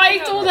smaller. I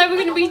thought they were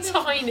going to be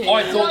tiny.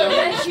 I thought they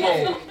were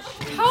small.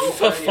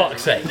 For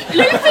fuck's sake.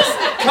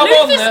 Come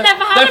on, Luther's then.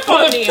 never had They're a full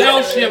of bunny.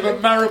 calcium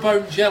and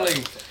marrowbone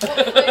jelly.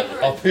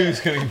 Our poo's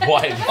going to be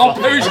white. and Oh,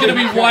 fluffy. who's gonna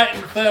be white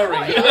and furry?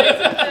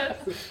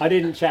 I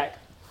didn't check.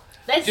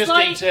 There's Just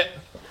like, eat it.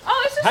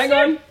 Oh, it's just Hang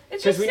cereal. on,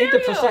 It's because just we need the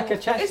cereal.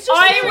 Prosecco chest. It's just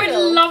I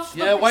cereal. would love the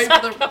Yeah, wait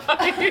for the.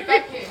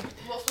 Thank you.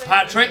 What's the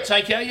Patrick,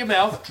 take it out of your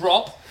mouth.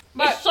 Drop.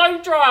 It's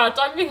so dry. I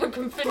don't think I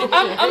can finish it.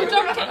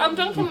 I'm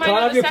dunking mine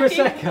Can't in have a your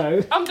second.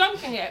 Prosecco. I'm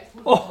dunking it.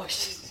 Oh,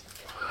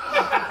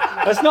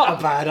 that's not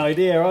a bad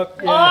idea. Yeah,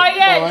 Oh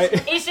yeah, alright.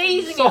 it's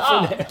easing it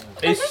Soften up. it.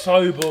 It's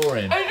so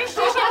boring. It just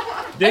tastes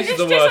like, This it is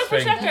the just worst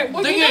tastes like thing. Prosecco.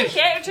 When Thing you is, dunk it,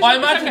 it tastes I like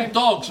imagine Prosecco.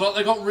 dogs like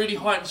they got really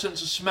heightened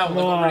sense of smell. They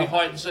got No. really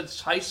heightened sense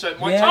of taste. So it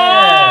might.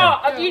 Yeah.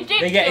 Oh, have you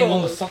dipped They're getting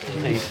all the yours?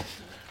 subtleties.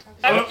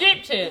 Have you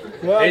dipped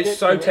it? Well, It's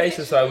so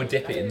tasty, so I would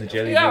dip it in the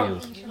jelly Yeah.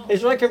 beans.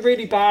 It's like a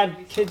really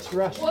bad kids'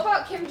 rush. What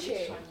about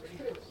kimchi?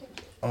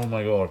 Oh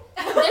my god.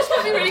 This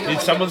would be really good.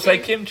 Did someone say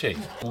kimchi?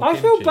 I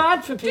feel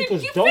bad for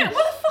people's You dogs. fit.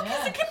 What the fuck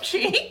is the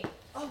kimchi?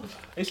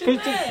 It's Because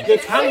the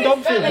canned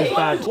dog food is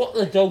bad. What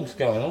the dog's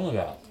going on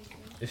about?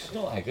 It's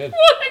not that good.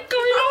 What's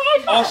going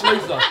on? Ask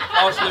Luther.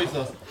 Ask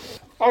Luther.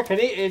 I can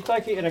eat it. It's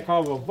like eating a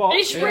cardboard box.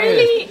 It's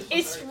really,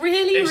 It's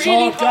really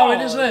hard going,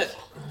 isn't it?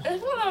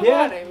 It's not that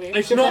Yeah. bad, Amy.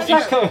 It's The not.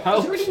 Prosecco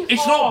helps.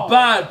 It's not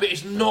bad, but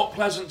it's not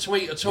pleasant to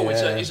eat at all.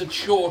 Yeah. It's a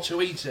chore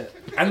to eat it.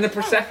 And the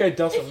Prosecco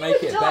doesn't make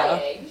it better.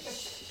 Dying.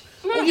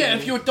 Well, yeah,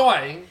 if you were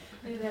dying,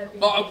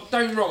 like, don't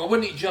get me wrong, I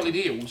wouldn't eat jellied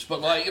eels,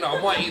 but like, you know,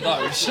 I might eat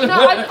those. No,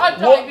 I'd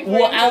die before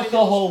What you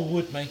alcohol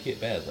would make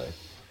it better though?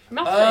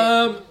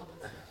 nothing.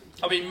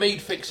 I mean,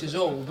 mead fixes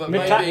all, but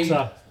maybe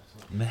Metaxa.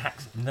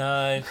 Max?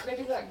 No.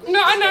 Maybe that.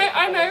 No,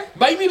 I know.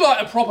 maybe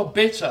like a proper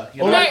bitter.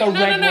 You know? Or like no, a no,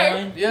 red no, no.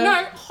 wine? Yeah.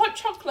 No, hot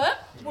chocolate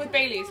with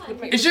Baileys would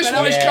make Is it this better.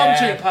 what it's Yeah.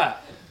 come to,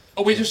 Pat?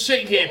 Or we just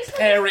sitting here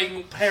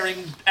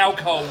pairing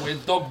alcohol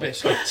with dog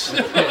biscuits?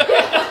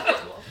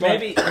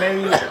 Maybe a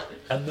Merlot.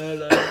 And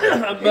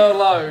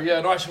Merlot,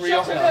 yeah, nice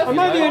Rioja. Am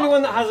I the only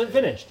one that hasn't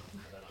finished?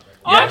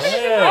 I'll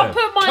Yeah.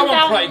 put mine Come on,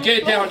 down. Craig, get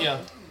it down, yeah.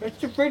 It's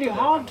just really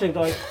hard to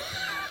like.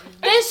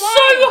 They're so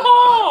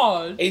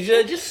hard. It's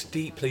just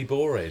deeply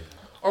boring.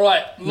 All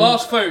right,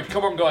 last food.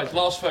 Come on, guys,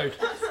 last food.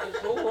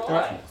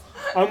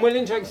 I'm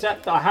willing to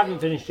accept that I haven't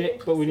finished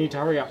it, but we need to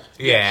hurry up.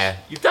 Yeah,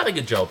 you've done a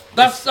good job.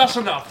 That's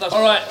enough. That's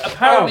all right.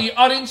 Apparently,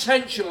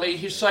 unintentionally,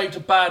 he saved a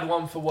bad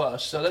one for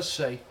worse. So let's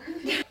see.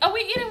 Are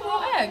we eating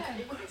raw egg?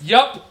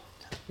 Yup.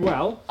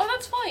 Well, Oh,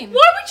 that's fine.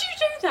 Why would you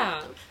do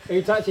that?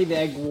 it's actually the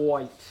egg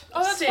white.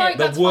 Oh, that's Sick. fine. The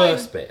That's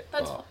worst fine. bit.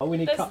 That's but- Oh, we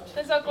need There's, cups.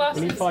 there's our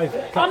We need glasses. 5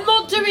 I'm cups.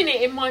 not doing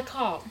it in my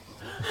cup.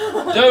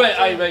 Do it,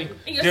 Amy.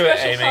 Your Do it,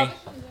 special Amy.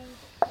 cup.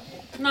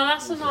 No,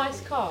 that's a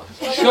nice cup.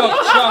 Chug,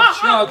 chug,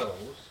 chug.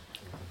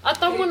 I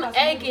don't want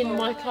egg in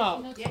my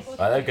cup. Right,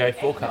 there we go,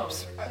 4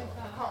 cups.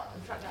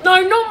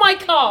 No, not my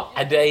cup.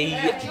 And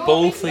a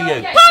bowl for you.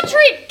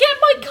 Patrick, get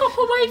my cup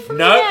away from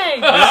No. the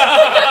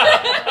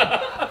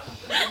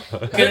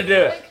egg. Gonna do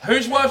it.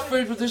 Whose worst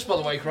food was this, by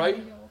the way,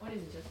 Craig?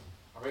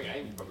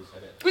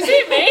 Was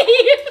it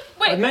me?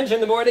 I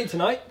mentioned them already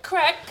tonight.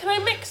 Correct. Can I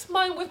mix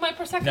mine with my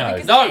prosecco? No.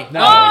 Because No. it's No.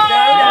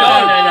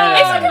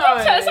 It's like a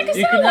cocktail. It's like a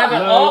You can have it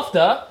sour.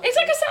 after. It's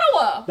like a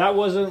sour. That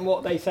wasn't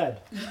what they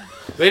said.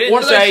 We didn't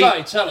What do they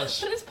say? Tell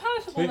us. But it's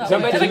palatable that So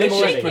way. mention And I them can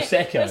already. shake it.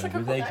 Prosecco, It's like a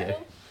they cocktail.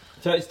 do.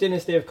 So it's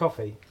Dynasty of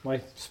Coffee,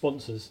 my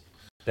sponsors.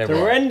 They're So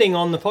we're right. ending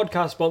on the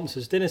podcast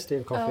sponsors, Dynasty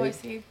of Coffee. Oh, I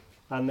see.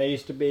 And they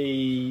used to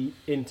be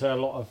into a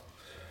lot of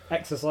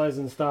exercise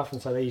and stuff,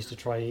 and so they used to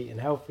try eating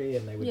healthy,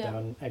 and they would Yeah.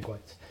 down egg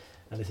whites.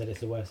 And they said it's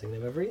the worst thing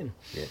they've ever eaten.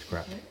 Yeah, it's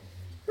crap.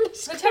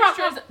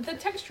 The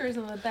texture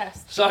isn't the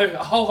best. So, a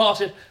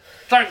wholehearted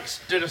thanks,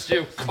 Dynasty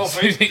of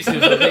Coffee.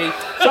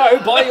 So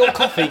buy your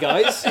coffee,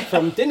 guys,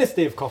 from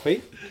Dynasty of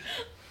Coffee.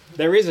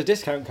 There is a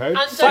discount code.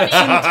 And Section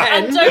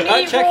 10 and don't at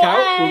eat checkout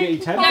raw will get you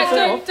egg. 10%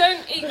 Yeah, off. don't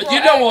eat raw You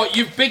know egg. what?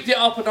 You've bigged it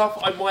up enough.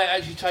 I might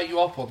actually take you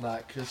up on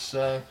that because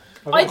I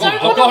I've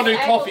don't got a new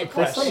egg coffee on the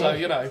press, coffee. so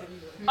you know.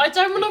 I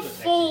don't want a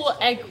full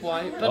egg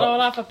white, but I'll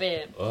have a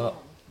bit.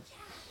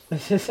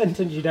 It's a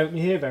sentence you don't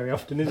hear very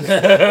often, is it?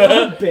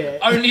 A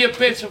bit. Only a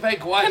bit of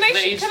egg white, Can I,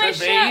 please, can, I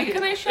for share, me.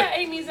 can I share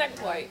Amy's egg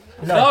white?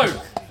 No.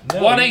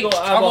 One you each, gotta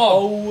have come a on.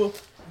 whole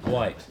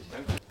white.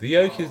 The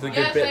yolk is the good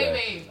Yes, bit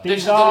Amy.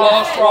 This is the are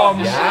last one.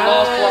 This is the Yeah.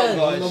 last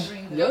one, guys.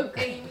 Look,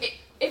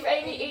 if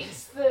Amy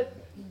eats the...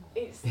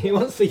 He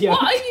wants the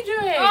yolk. What are you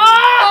doing?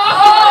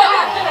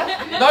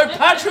 No,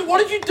 Patrick, what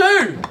did you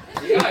do?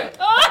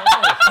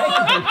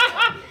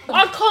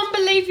 I can't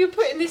believe you're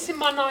putting this in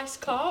my nice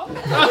cart.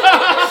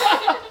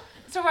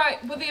 It's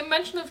alright. With the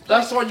invention of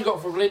That's the one you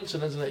got from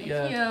Linton, isn't it?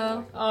 Yeah.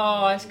 yeah.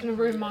 Oh, it's going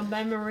to ruin my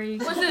memories.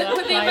 With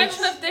the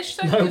invention of dish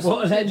soap. No, and what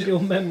will sausage. end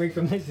your memory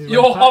from this is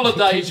Your when Patrick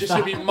holiday is eats just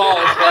going to that. be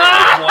marred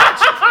by egg white.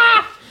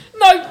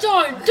 No,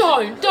 don't.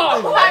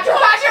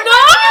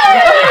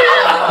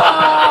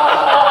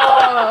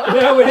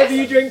 No, whenever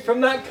you drink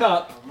from that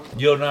cup.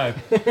 You'll know.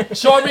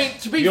 So, I mean,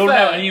 to be You'll know,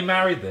 fair, and you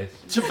married this.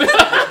 to be I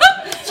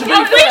wish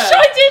fair,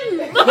 I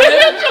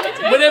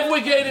didn't. whenever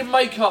we're getting in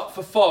makeup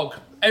for Fog,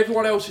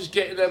 everyone else is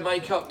getting their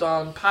makeup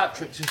done.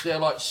 Patrick's just there,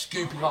 like,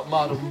 scooping up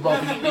mud and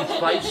rubbing it in his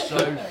face,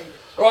 so...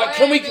 Right,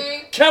 can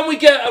we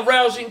get a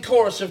rousing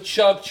chorus of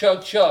chug,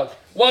 chug, chug?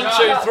 1, 2,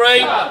 3.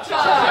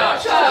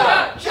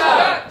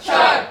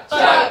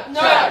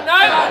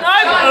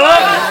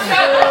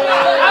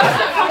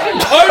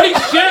 Holy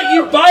shit,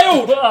 you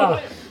bailed!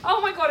 Oh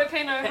my god,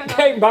 okay, no. hang on.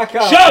 Came back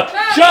up. Chug,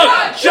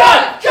 chug,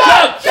 chug,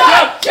 chug,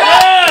 chug,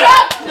 chug!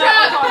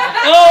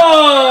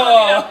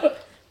 Oh!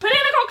 Put it in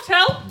a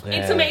cocktail.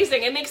 It's Yeah.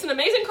 amazing. It makes an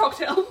amazing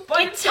cocktail.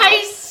 But It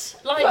tastes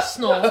like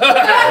snot. Put the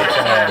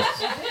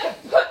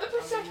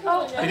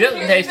Prosecco on It doesn't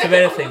taste of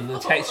anything. The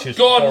texture's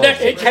Go on, horrible.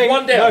 next. It came-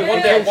 One down, no, one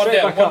it down, came one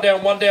straight down, back one up.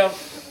 down, one down.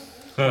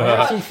 I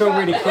actually feel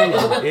really crazy.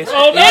 It's-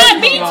 Oh, Yeah,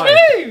 me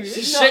too.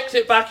 She sicked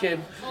it back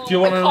in. Do you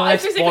want a I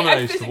nice physically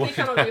Bonos to physically watch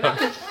cannot do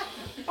that.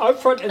 I'm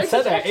front and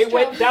centre. It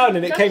went down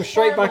and it came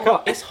straight back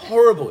up. It's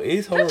horrible. It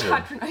is horrible.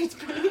 Patronise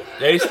me.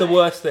 It's the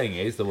worst thing.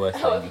 It is the worst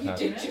Oh, thing. you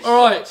did just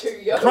All right, too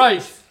young.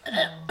 Craig.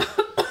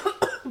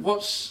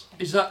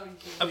 Is that?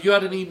 Have you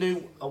had any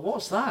new?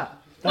 What's that?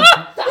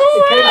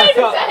 It came back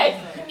up.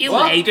 You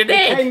What? hated It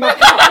it. came back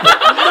up.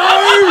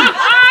 No!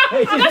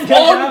 It didn't go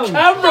On down.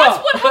 camera.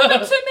 What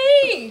happened to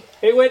me?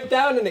 It went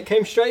down and it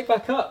came straight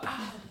back up.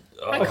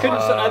 I couldn't.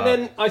 Ah. And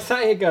then I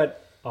sat here going,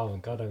 "Oh my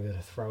god, I'm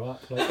gonna throw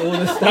up!" Like all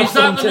the Is stuff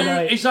that on the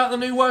tonight. new? Is that the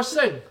new worst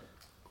thing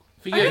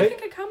for I don't you?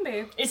 think it can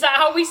be. Is that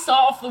how we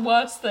start off the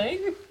worst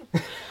thing?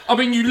 I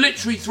mean, you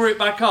literally threw it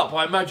back up.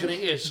 I imagine it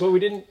is. But we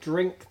didn't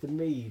drink the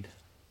mead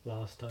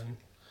last time.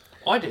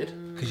 I did.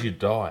 Because you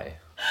die.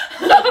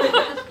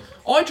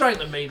 I drank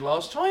the mead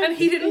last time. And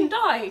he didn't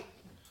die.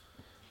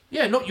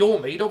 Yeah, not your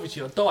mead.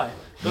 Obviously, I'd die.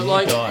 But You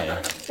like, die.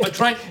 I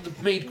drank the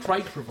mead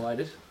Craig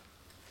provided.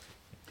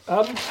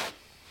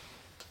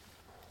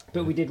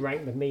 But we did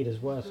rank the mead as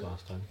worse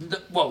last time.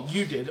 Well,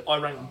 you did. I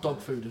ranked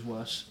dog food as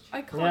worse.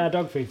 I can't. Yeah,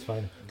 dog food's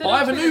fine. But I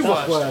have a new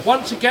That's worst. worse.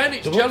 Once again,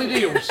 it's jelly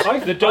deals.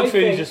 The dog I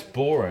food think- is just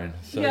boring.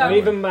 So Yeah. I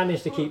even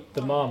managed to keep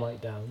the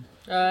Marmite down.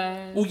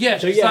 Well,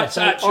 yes, So, 'cause yeah, that's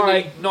so, actually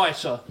alright.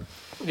 nicer.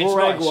 It's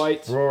Raw egg nice.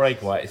 whites. raw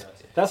egg whites.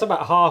 That's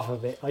about half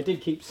of it. I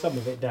did keep some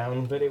of it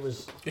down, but it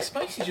was. It's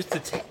mostly just the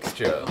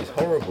texture. It's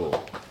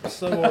horrible. It's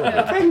so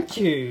horrible. Thank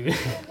you.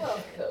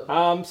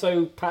 Welcome.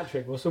 So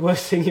Patrick, what's the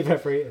worst thing you've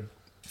ever eaten?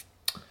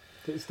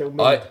 It's still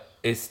mead.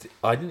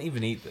 I didn't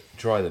even eat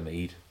dry the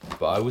mead,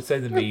 but I would say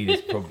the mead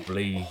is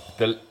probably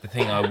the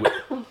thing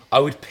I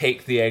would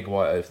pick the egg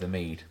white over the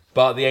mead.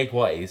 But the egg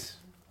white is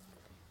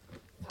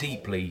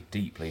deeply,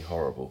 deeply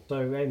horrible. So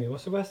Amy,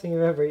 what's the worst thing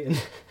you've ever eaten?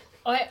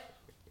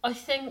 I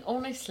think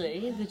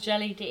honestly the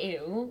jellied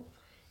eel,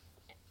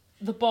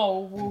 the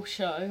bowl will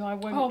show. I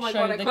won't Oh my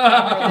show God, the I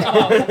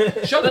camera.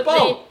 Bowl. Shut the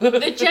bowl.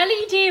 The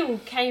jellied eel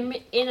came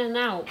in and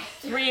out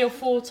 3 or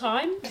 4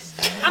 times,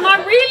 and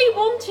I really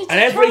wanted to And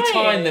every try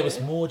time it. there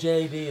was more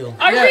J deal.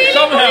 I Yeah, really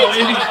somehow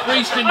wanted it to,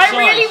 increased in I size.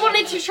 really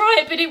wanted to try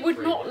it, but it would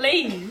not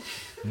leave.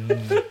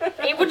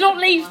 It would not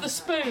leave the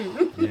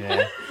spoon.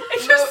 Yeah.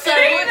 It's just No,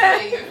 sitting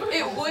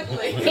there. it would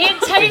leave.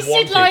 It tasted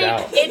wanted like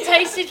out. it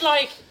tasted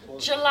like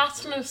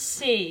gelatinous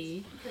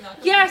sea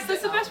Yes,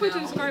 that's the best way to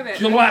describe it.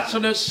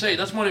 Gelatinous sea.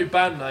 That's my new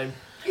band name.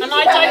 And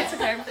I That's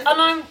don't. okay.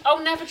 And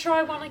I'll never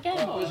try one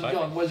again. Where's he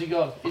gone? Where's he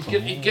gone? He's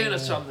getting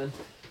us something.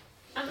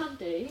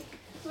 Andy,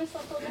 where's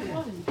that bottle of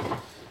wine?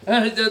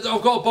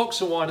 I've got a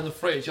box of wine in the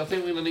fridge. I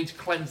think we're going to need to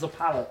cleanse the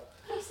palate.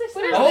 What's this?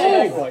 What is now?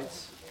 Oh. Egg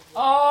whites.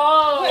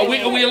 Oh.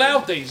 Are we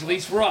allowed these? Are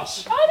these for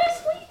us? Oh, they're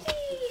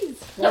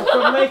sweeties. Well,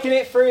 from making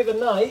it through the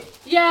night,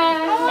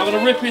 Yeah. I'm going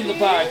to rip in the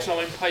bag so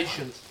I'm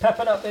impatient.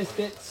 pepper nut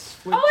biscuits,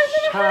 which Oh,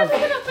 I've never have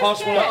had a Pass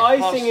biscuit. one.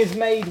 the icing is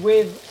made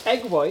with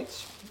egg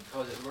whites.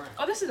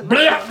 Oh, this is amazing.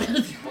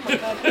 Blah!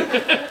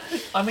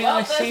 I mean, Well,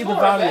 I see there's the more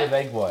value of of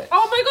egg white.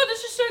 Oh my god,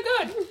 this is so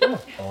good.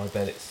 Oh, I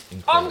bet it's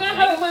I'm incredible. gonna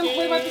have it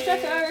with my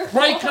prosecco.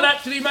 Ray can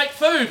actually make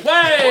food.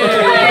 Way!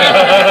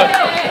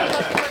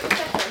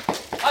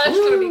 Oh, that's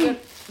gonna be good.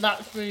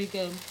 That's really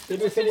good. It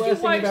was the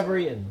worst thing you've ever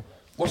eaten.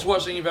 What's the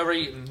worst thing you've ever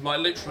eaten? Like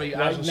literally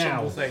Like as a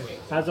now. single thing.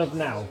 As of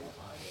now.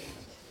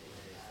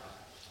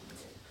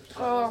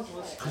 Oh.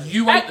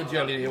 You ate the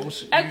jelly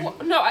eels.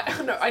 No,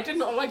 I did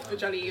not like the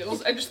jelly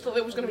eels. I just thought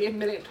it was going to be a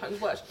million times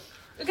worse.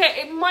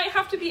 Okay, it might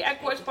have to be egg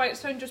whites by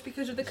its own just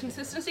because of the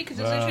consistency, because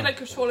it's literally like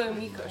Crisolo and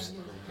Mikos.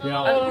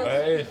 Yeah.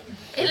 Hey.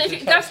 It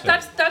literally, that's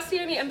the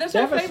only, and there's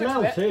They no have a flavour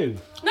smell to it. too.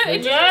 No, it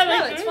just Yeah,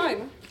 smell. they It's do.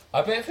 fine.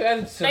 I bet if we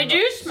added some, They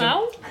do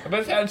smell. I bet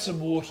if we added some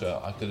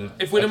water, I could have.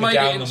 If we'd have I could made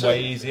it down into- them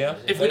way easier.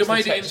 If we'd have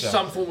Where's made the it in texture?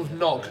 some form of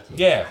nog.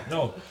 Yeah,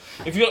 no.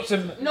 If you got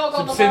some Nog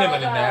on the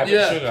cinnamon in there, a bit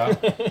Yeah. of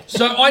sugar.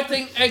 So I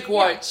think egg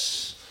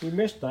whites. You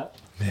missed that.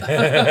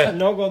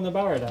 Nog on the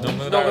barrow down.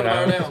 None of Nog on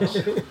that the around.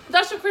 barrel now.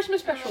 That's a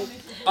Christmas special.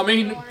 I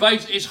mean,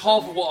 it's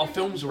half of what our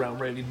film's around,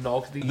 really.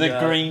 Nog, the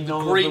green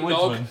nog green of the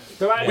nog. woodsman.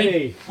 So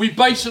Andy,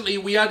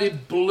 We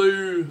added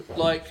blue,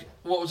 like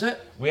what was it,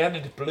 We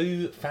added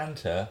blue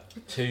Fanta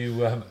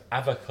to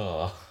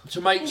Avocar. to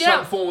make Yeah.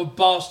 some form of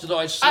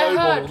bastardised I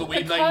snowball heard that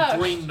we the named curse.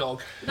 green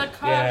nog. The curse.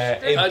 Yeah,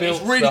 it And built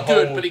it's really the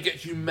good, whole- but it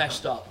gets you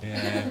messed up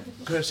Yeah,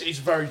 because it's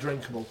very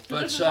drinkable.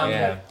 But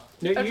yeah.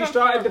 you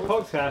started the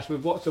podcast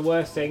with what's the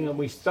worst thing, and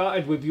we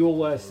started with your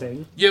worst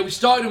thing. yeah, we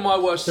started with my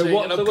worst So thing,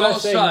 what's and the I've got to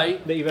worst thing say,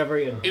 that you've ever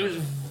eaten? it was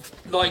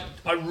like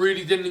I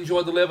really didn't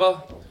enjoy the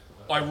liver.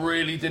 I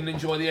really didn't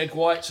enjoy the egg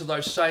whites.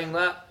 Although saying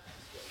that,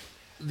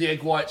 the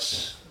egg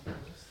whites,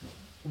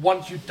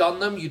 once you've done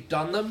them, you've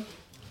done them.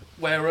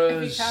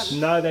 Whereas If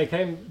you No, they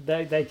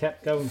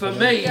kept going. for them.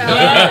 me,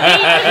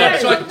 Yeah.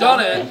 once I'd done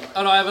it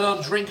and I have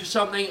another drink or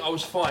something, I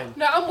was fine.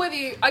 No, I'm with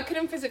you. I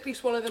couldn't physically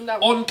swallow them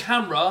down. On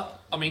camera,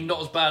 I mean,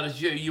 not as bad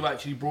as you. You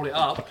actually brought it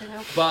up,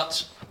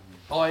 but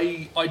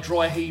I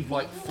dry heave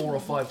like 4 or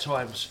 5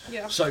 times.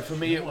 Yeah. So for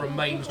me, it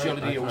remains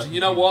jellied eels, and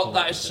you know what?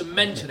 That has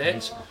cemented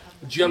it.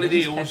 Jellied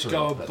eels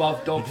go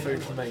above dog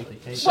food for me.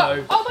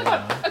 So What? Oh my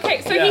god.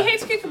 Okay, so Yeah. he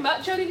hates cucumber.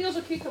 Jelly eels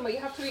or cucumber? You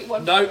have to eat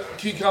one. no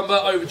cucumber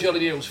over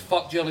jellied eels.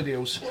 Fuck jellied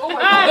eels. Oh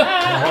my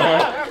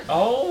god.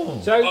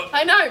 Oh. So,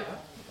 I know.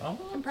 for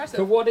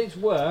Impressive. what it's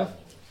worth,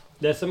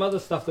 there's some other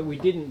stuff that we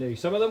didn't do.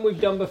 Some of them we've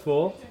done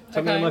before. Some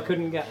of them I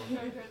couldn't get.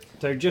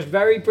 So just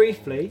very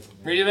briefly,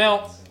 Read it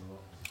out.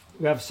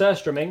 we have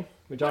surströmming,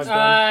 which I've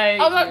done.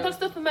 Oh, that's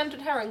the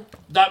fermented herring.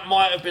 That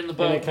might have been the In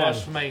a burn can.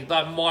 price for me.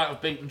 That might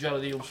have beaten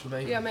jellied eels for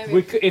me. Yeah, maybe.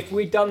 We could, if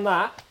we'd done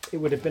that, it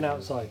would have been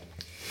outside.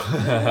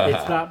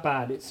 It's that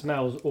bad. It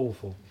smells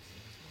awful.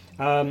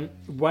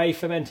 Whey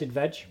fermented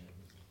veg,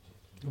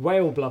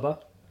 whale blubber,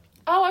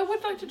 Oh, I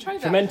would like to try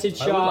that. fermented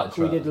I would like shark.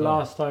 to we try did that.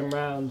 last time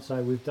round,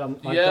 so we've done.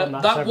 I've Yeah, done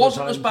that. that several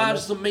wasn't as times bad and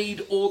as the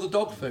mead or the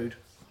dog food.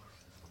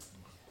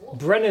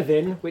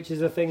 Brennivin, which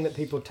is a thing that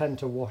people tend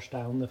to wash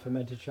down the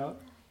fermented shark.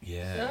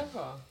 Yeah.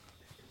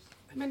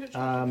 Fermented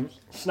shark.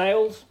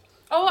 Snails.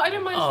 Oh, I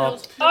don't mind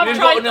snails. I've If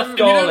you've tried got enough them.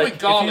 you know garlic,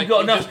 with garlic, if you've got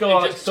it enough just- it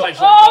garlic just sauce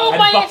tastes like Oh, garlic.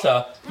 my- and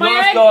butter, My not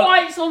enough egg garlic.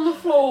 white's on the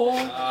floor.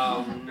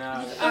 Oh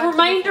no. The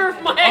remainder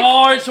of my egg.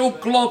 Oh, it's all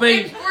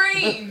globby.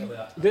 Green!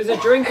 There's a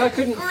drink I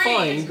couldn't Green!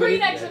 find, but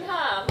Green it, eggs and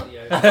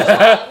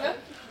ham!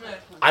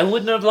 I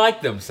wouldn't have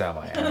liked them, Sam.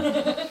 I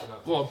am.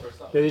 Go on.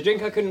 there's a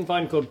drink I couldn't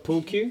find called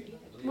pulque,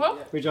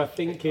 What? which I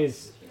think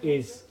is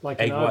like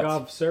Egg an whites.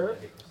 agave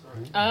syrup.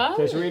 Oh.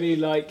 So it's really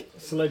like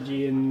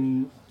sludgy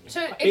and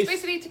So it's It's-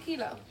 basically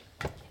tequila.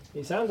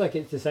 it sounds like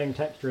it's the same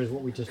texture as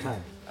what we just had.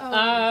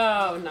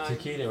 Oh, no.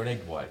 Tequila and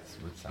egg whites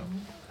would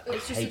sound.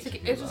 It's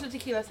just a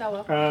tequila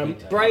sour.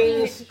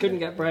 Brains, couldn't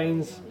get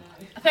brains.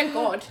 Thank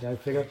God. Go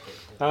figure.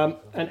 An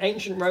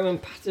ancient Roman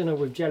patina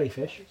with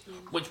jellyfish.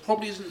 Which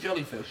probably isn't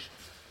jellyfish.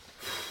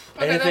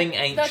 Okay,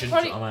 Anything that's ancient,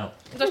 probably- I'm out.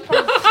 That's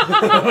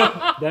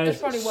probably, There's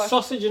probably worse.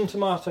 sausage and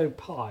tomato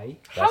pie.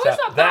 How is that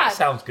That bad?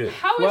 sounds good.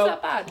 how is Well-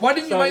 that bad? Why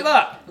didn't you So- make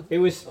that? It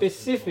was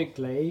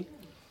specifically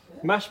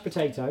mashed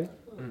potato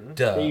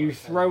Duh. that you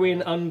throw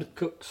in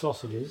uncooked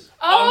sausages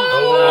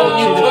Oh,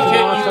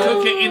 You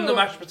cook it in the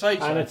mashed and a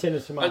potato tin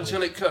of tomatoes.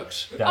 until it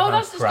cooks. That Oh, sounds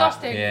that's crap.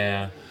 disgusting.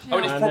 Yeah. I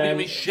mean, it's And probably then- gonna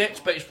be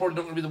shit, but it's probably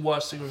not gonna be the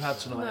worst thing we've had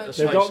tonight. No. Let's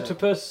There's face it.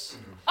 octopus.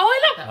 Oh,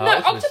 I love Oh, no.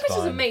 octopus Octopus is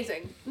fine.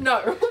 amazing.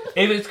 No,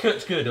 If it's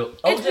cooked good,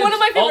 it's one of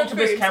my favorite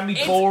octopus foods. can be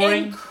It's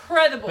boring,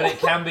 incredible. but it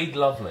can be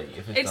lovely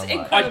if it's, It's done right.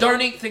 incredible. I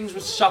don't eat things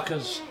with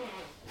suckers.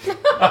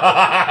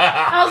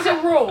 As a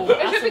rule.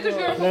 It's just because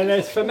you're. Then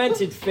there's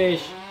fermented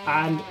fish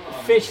and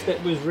fish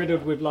that was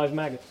riddled with live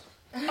maggots.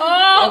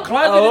 I'm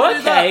glad they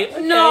didn't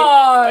do that.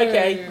 No.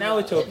 Okay, now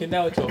we're talking.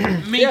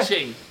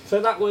 Meaty.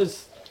 So that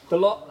was the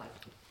lot.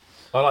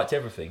 I liked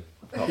everything.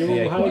 You all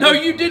had a No,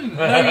 good- you didn't.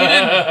 No, you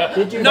didn't.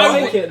 Did you No,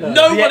 like it though?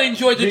 no The- one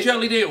enjoyed the the-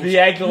 jellied eels. the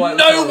egg white was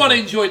No horrible. one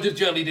enjoyed the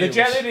jellied The eels.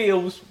 jellied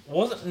eels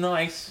wasn't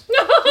nice.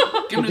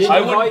 Give me Did the- I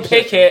you wouldn't like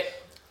pick it.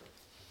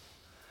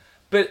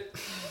 But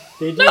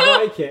Did you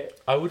like it?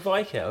 I would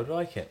like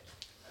it.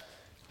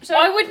 So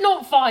I would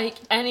not Vike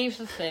any of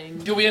the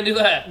things. Do we end it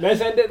there?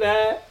 Let's end it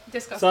there.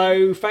 Disgusting.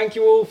 So thank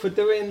you all for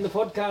doing the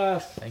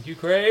podcast. Thank you,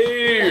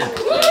 Craig. We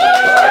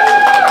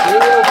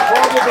will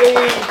probably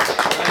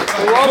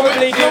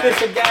do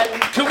this again.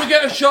 Can we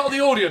get a shot of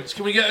the audience?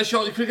 Can we get a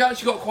shot? We've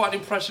actually got quite an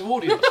impressive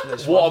audience for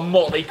this What one. a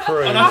motley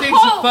crew. And I think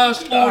it's the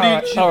first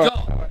audience you've all right.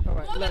 got.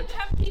 More than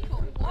 10 people.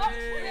 What?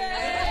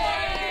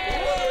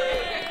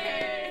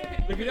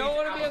 If you don't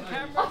want to be on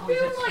camera, I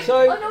feel like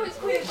So, I know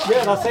it's weird, but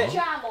yeah, that's it.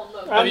 jam on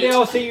them. Andy,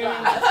 I'll see you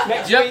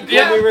next Yep, week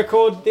yeah. when we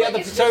record the Like, other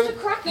it's just a episode.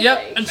 cracker Yep,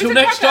 face. until It's a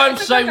next cracker, time,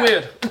 it's a stay cracker.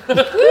 weird.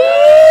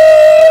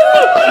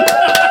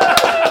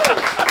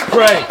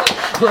 Craig.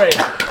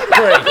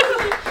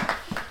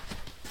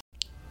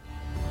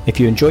 If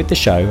you enjoyed the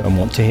show and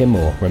want to hear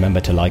more, remember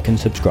to like and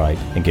subscribe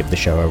and give the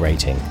show a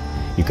rating.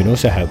 You can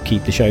also help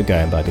keep the show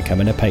going by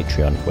becoming a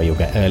Patreon, where you'll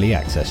get early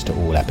access to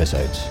all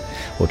episodes.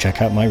 Or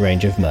check out my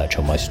range of merch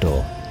on my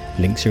store.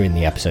 Links are in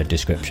the episode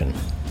description.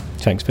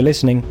 Thanks for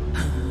listening.